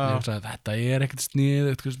 Ég hugsaði, þetta er ekkert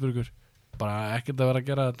sniðugt, Kristbjörgur. Bara ekkert að vera að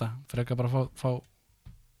gera þetta. Frekar bara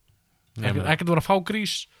ekkert að vera að fá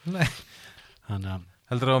grís. Nei. Þannig að,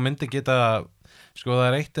 Heldur að myndi geta, sko það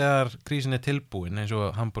er eitt þegar grísin er tilbúin eins og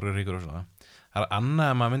hamburgerríkur og svona. Það er annað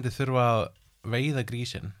að maður myndi þurfa að veiða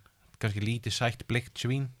grísin, kannski lítið sætt bleikt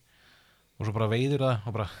svín og svo bara veiður það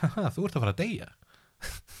og bara, haha, þú ert að fara að deyja.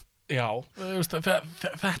 já,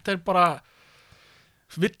 þetta er bara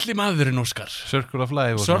villimaðurinn, Óskar. Circle of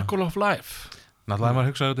life og svona. Circle of life. Náttúrulega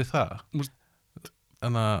maður hugsaði út í það.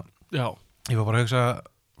 Þannig að Já, ég var bara að hugsa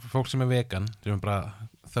fólk sem er vegan, sem er bara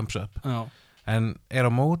thumbs up, já, en er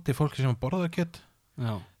á móti fólki sem borða kjöt.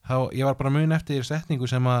 já. Þá ég var bara mun eftir setningu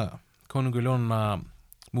sem að konungur ljónuna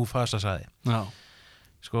Mufasa sagði. Já,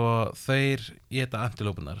 Sko þeir éta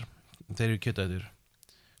antilópunar, þeir eru kjötætur,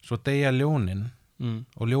 svo deyja ljónin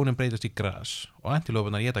og ljónin breytast í gras og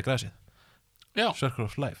antilópunar éta grasið. já. Circle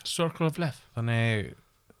of life. Circle of life. Þannig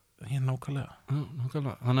ég nákvæmlega. Já,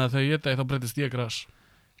 nákvæmlega. Þannig að þegar ég þetta þá breytist ég gras.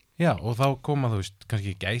 Já, og þá koma þú veist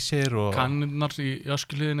kannski gæsir og Kanninnar í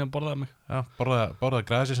öskuliðinni að borða mig. já, borða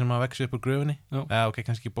grasi sem að vexa upp úr gröfinni. Já. Já, ok,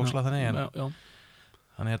 kannski bóksla þannig en Já,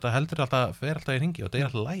 þannig að þetta heldur alltaf, fer alltaf í ringi og þetta er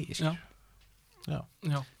alltaf lægi. já, Já.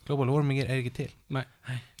 já. Global warming er ekki til. Nei.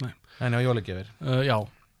 En á jólagjafir. Já,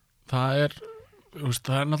 það er,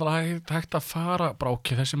 það er náttúrulega hægt að fara bara,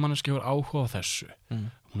 ok, þessi manneski hefur áhuga á þessu.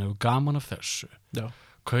 Hún hefur gaman af þessu. Já.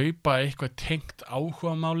 Kaupa eitthvað tengt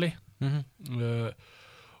áhugamáli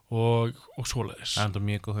og svoleiðis. Það er enda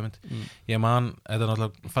mjög góð hugmynd. Ég man, þetta er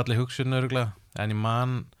náttúrulega falleg hugsun örgulega, en ég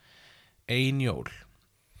man ein jól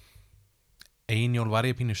var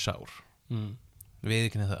ég pínu sár. Við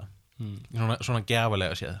ekki það. Svona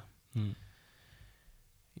gjafalega séð.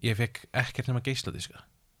 Ég fekk ekkert nema geisladiska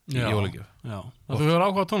í jólagjöf. Já, og þú hefur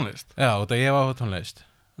áhuga á tónlist. Já, og það ég var áhuga á tónlist.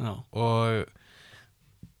 Já. Og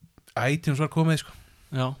iTunes var komið, sko.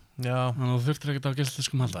 Já. Já. Þannig að þú þurftir ekkert á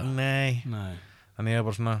geisladiskum halda. Nei. Nei. Þannig ég var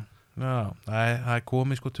bara svona, já, það er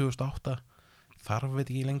komið, sko, 2008. Þarf veit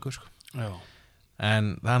ekki lengur, sko. Já. En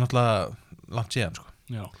það er náttúrulega langt síðan, sko.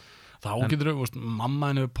 Já. Þá getur þú, mamma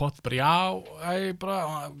henni við pott bara, já,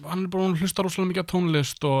 hann er bara hún hlustar rosalega mikið á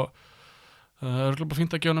tónlist og það er bara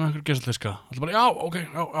fínt að gefa hann einhver geisladiska. Það er bara, já, ok,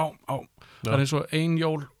 já. Það er eins og ein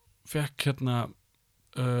jól fekk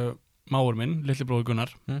mágur minn, litli bróðir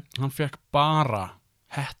Gunnar, hann fekk bara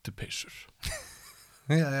hettupeysur.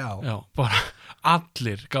 Já. Bara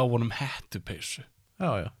allir gáfu honum hettupeysu.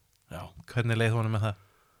 Já. Hvernig leið honum með það?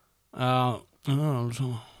 Alveg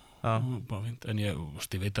svona. Bara fínt, en ég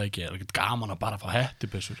veit það ekki, er ekkert gaman að bara fá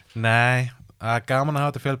hettupeysur. Nei, það er gaman að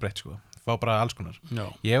hafa þetta fjölbreytt, sko. Fá bara alls konar. Já.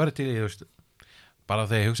 Ég var til í, þú veist, bara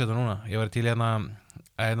þegar ég hugsa þetta núna, ég var til í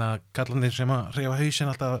hérna kallandir sem að hreyfa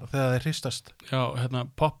hausinn alltaf þegar þeir hristast. Já,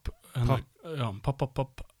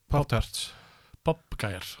 Pop-tarts.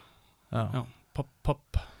 Pop-gæjar. Já.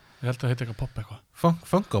 Pop. Ég held að það heiti eitthvað pop eitthvað.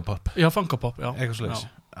 Funko Pop. Já, Funko Pop, já. Eitthvað slags.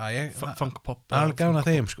 Funko Pop. Það er alveg gaman að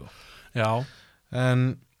þeim, sko. Já. En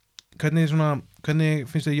hvernig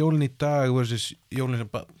finnst þið jólin í dag versus jólin sem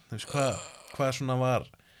barn? Þú veist, hvað svona var,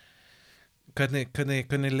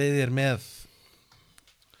 hvernig leiði þér með,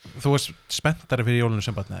 þú varst spenntari fyrir jólinu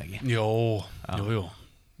sem barn, eða ekki? Jú.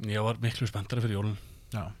 Ég var miklu spenntari fyrir jólin.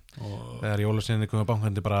 Já. Þegar jólasinni komið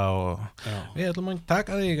bankandi bara og við ætlum að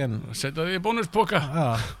taka þig en setja þig í bónuspoka. Já.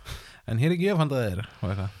 En hér ekki ég fann það þér og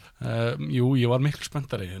eitthvað. Jú, ég var miklu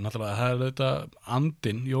spenntari. Náttúrulega, það er auðvitað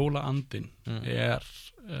jólaandinn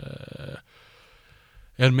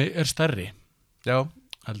er stærri. Já.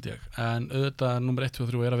 Held ég. En auðvitað nummer 1, 2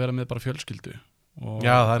 og 3 er að vera með bara fjölskyldu.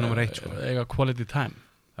 Já, það er nummer 1, sko. Eiga quality time.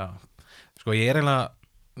 Já. Sko, ég er eiginlega,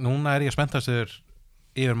 núna er ég spenntastur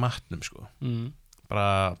yfir matnum, sko.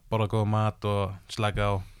 Bara borða góða mat og slaka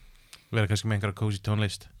á, vera kannski með einhverja cozy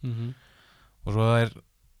tónlist. Og svo er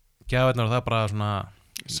gjafirnar og það bara svona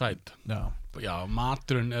side. Já,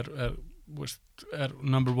 maturinn er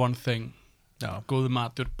number one thing. Já. Góður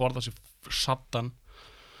matur, borða sér saddan,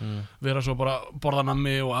 vera svo bara borða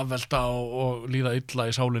nammi og afvelta og líða illa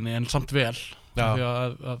í sálinni en samt vel. Því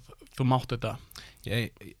að þú mátt þetta.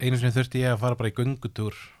 Einu sinni þurfti ég að fara bara í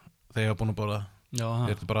göngutúr þegar ég var búin að borða.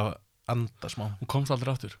 Ég ertu bara anda smá. Hún komst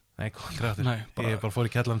aldrei áttur. Nei, kom aldrei áttur. Ég bara fór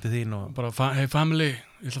í kjallan til þín og bara, hey family,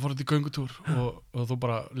 ég ætla að fara út í göngutúr og þú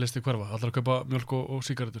bara listi hverfa, allar að kaupa mjölk og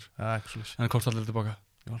sígarettur. En komst aldrei tilbaka.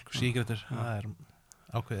 Mjölk og sígarettur, það er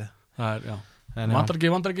ákveðið. Það er, já.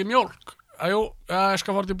 Vandrar ekki mjölk? Jú, ég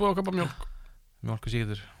skal fara til búið að kaupa mjölk.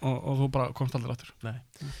 mjólkursíður. og þú bara komst aldrei aftur.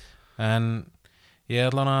 En ég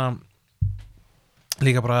allan að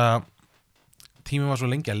líka bara tíminn var svo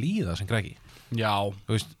lengi að líða sem krakki. Já.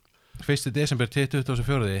 Þú veist, 1. desember til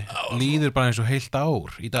 24. líður bara eins og heilt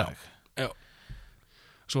ár í dag.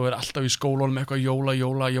 Svo alltaf í skólanum eitthvað jóla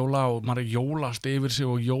og maður jólast yfir sig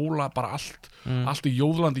og jóla bara allt í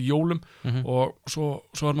jóðlandi jólum og svo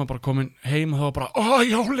maður bara komin heim og þá bara,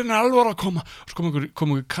 jólin alveg að koma. Svo kom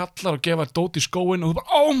einhver kallar og gefa dót í skóinn og þú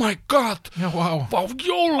bara, oh my god, vá,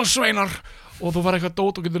 jólasveinar. Og þú var eitthvað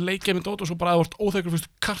dót og getur leikið með dót og svo bara að þú vart óþekkur fyrst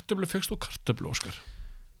kartöflu, fyrst þú kartöflu, Óskar.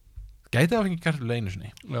 Gæti að fengi kartöflu einu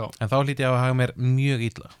sinni. Já. En þá hlýti ég að hafa mér mjög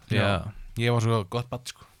illa. Því að ég var svo gott barn,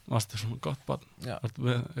 sko. Varstu svona gott barn? Já.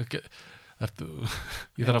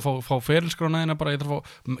 Ég þarf að fá ferilskrána þína bara, getur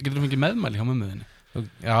þú fengið meðmæli hjá mömmu þinni?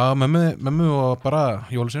 Já, mömmu og bara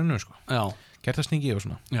jólasveinu, sko. Já. Kertasningi og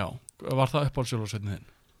svona. Já, var það uppáhaldsjólasveinu þinn?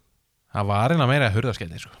 Það var eiginlega meira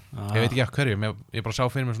hurðarskelli, sko. Ég veit ekki af hverju, ég bara sá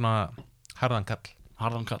fyrir mér svona harðan kall.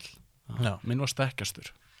 Harðan kall? Já. Minn var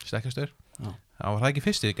stekkjastur. Stekkjastur? Já. Það var það ekki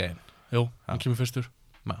fyrst í gæðin? Jú, hann kemur fyrstur.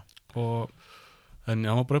 Já. En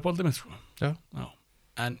hann var bara uppáhaldið mitt, sko. Já.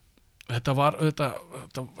 En þetta var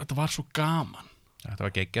svo gaman. Þetta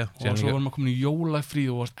var geggjað. Og svo var maður komin í jólafrí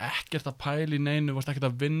og varst ekkert að pæla í neinu, varst ekkert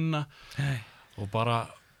að vinna og bara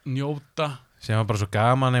njóta. Sem var bara svo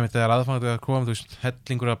gaman einmitt þegar aðfangið að koma, þú veist,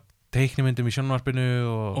 hellingur af teiknimyndum í sjónvarpinu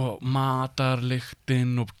og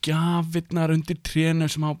matarlyktin og gjafirnar undir trénu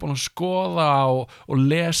sem maður búin að skoða og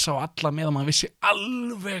lesa og alla með og maður vissi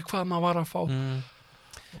alveg hvað maður var að fá.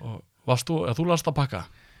 Og þú last að pakka?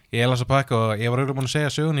 Ég las að pakka og ég var auðvitað búin að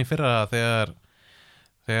segja sögunni í fyrra þegar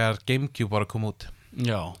GameCube var að koma út.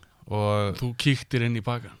 Já, og þú kíktir inn í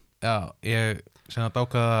pakkan. Já, ég sem að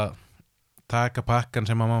dákaði að taka pakkan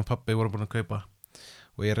sem mamma og pappi voru búin að kaupa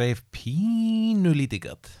og ég reif pínu lítið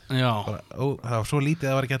gatt. Já. Það var svo lítið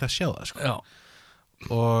að það var ekki hægt að sjá það, sko. Já.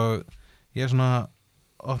 Og ég svona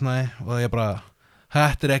opnaði og ég bara,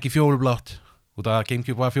 þetta er ekki fjólublátt. Út af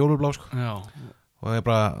GameCube var fjólublátt, sko. Já. Og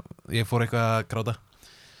ég fór eitthvað að gráta.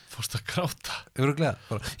 Fórst að gráta? Örugglega,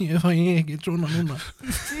 bara, ég fæ ekki svona núna.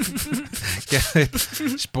 Get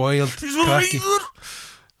spoiled krakki.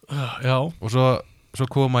 Já. Og svo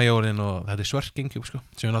koma jólin og þetta er svört GameCube, sko,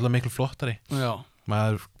 sem er náttúrulega miklu flottari. Já.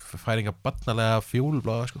 Maður fær enga barnalega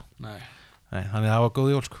fjólubláða, sko. Nei, þannig það var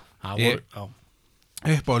góð jól, sko.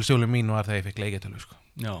 Uppáhaldsjólin mín var þegar ég fekk leikjatölu, sko.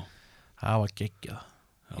 Já. Það var geggjað.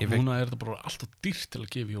 Núna er þetta bara alltaf dýrt til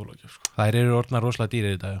að gefa jólagjöf, sko. Þær eru orðnar rosalega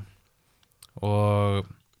dýrir í dag. Og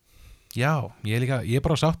já, ég er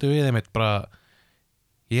bara sáttu við þeim bara,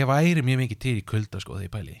 ég væri mjög mikið til í kulda, sko, þegar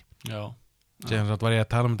ég pæli. Já. Síðan var ég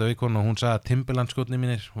að tala um þetta við konu og hún sagði að Timberland skotni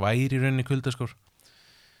mínir væri í rauninni kulda, sko.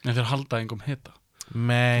 En þeir halda engum hita.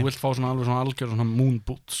 Þú vilt fá svona alveg svona algjör svona moon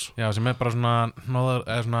boots. Já, sem er bara svona nóðar,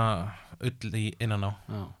 eða svona ull í innan á.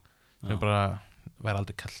 Já. Sem bara væri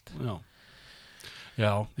aldrei kalt.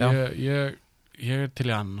 Já, ég er til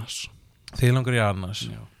í annars. Þið langar í annars?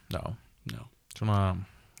 Já. Svona,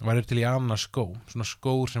 væri til í annars skó? Svona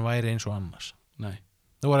skór sem væri eins og annars? Nei.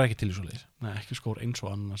 Þú var ekki til í svo leiðis? Nei, ekki skór eins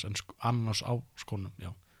og annars, en annars á skónum,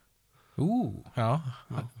 já. Já.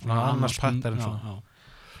 Svona annars pattar en svona.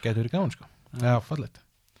 Gæti verið gáðan, sko. Já, fallegt.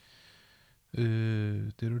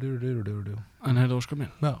 En heyrðu, Óskar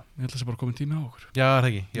minn, já. Ég ætla að sé bara komin tími á okkur. Já, það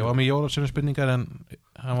ekki. Ég var með jólasveinarspurningar en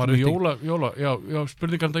hann var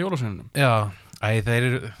spurningar enda jólasveinunum. Já, þeir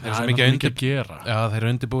eru svo mikið að gera. Já, þeir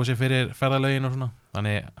eru undirbúið sér fyrir ferðalögin og svona.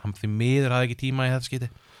 Þannig hann því miður hafði ekki tíma í þetta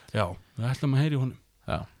skiti. Já, við ætlum að heyri í honum.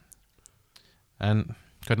 Já. En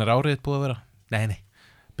hvernig er árið búið að vera? Nei,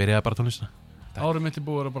 byrjaði bara tónlistina. Árið mitt er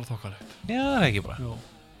búið að vera bara þokkalegt. Já, það er ekki bara.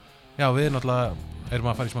 Já, við náttúrulega erum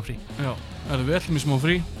að fara í smá frí. Já, við ætlum í smá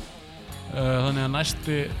frí. Þannig að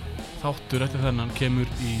næsti þáttur eftir þennan kemur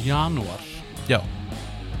í janúar. Já,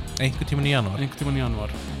 einhvern tímann í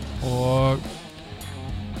janúar. Og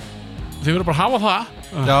þið verður bara að hafa það.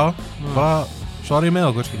 Já, bara sorry með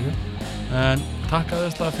okkur, skiljum við. En takk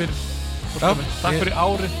aðeinslega fyrir Takk fyrir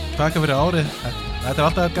árið. Takk fyrir árið. Þetta er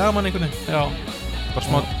alltaf gaman einhvern veginn. Já. Bara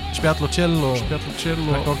smá spjall og chill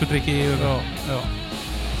og orkudrykki. Já.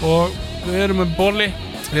 Og við erum með bóli.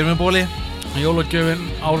 Jólagjöfin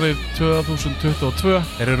árið 2022.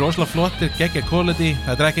 Þeir eru rosalega flottir, geggja quality.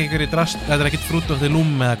 Þetta er ekki einhverjir drast, þetta er ekkert Fruit of the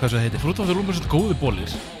Loom eða hvað það heitir. Fruit of the Loom er svona góði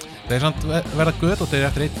bólir. Það er samt verða göt og þeir eru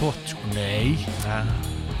eftir eitt þvott, sko. Nei. Ja.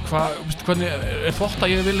 Hvernig er þvott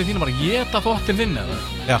að ég vil í þínu bara geta þvottin þinn eða?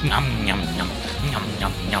 Já. Njam.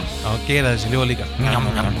 Já, gera þessi ljóð líka. Njam.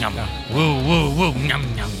 Njam.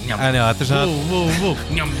 En já, þetta er svona.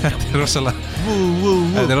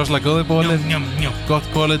 Þetta er rosalega góði bólir. Gott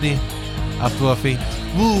quality. Allt var fínt.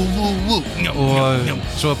 og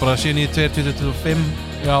svo bara 792-2025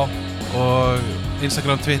 Já, og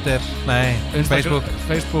Instagram, Twitter, nei,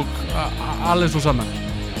 Facebook, alveg svo saman.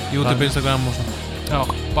 YouTube, Instagram og svona. Já,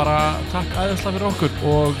 bara takk æðislega fyrir okkur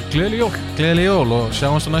og gleðileg jól. Gleðileg jól og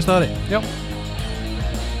sjáumst á næsta ári. Já.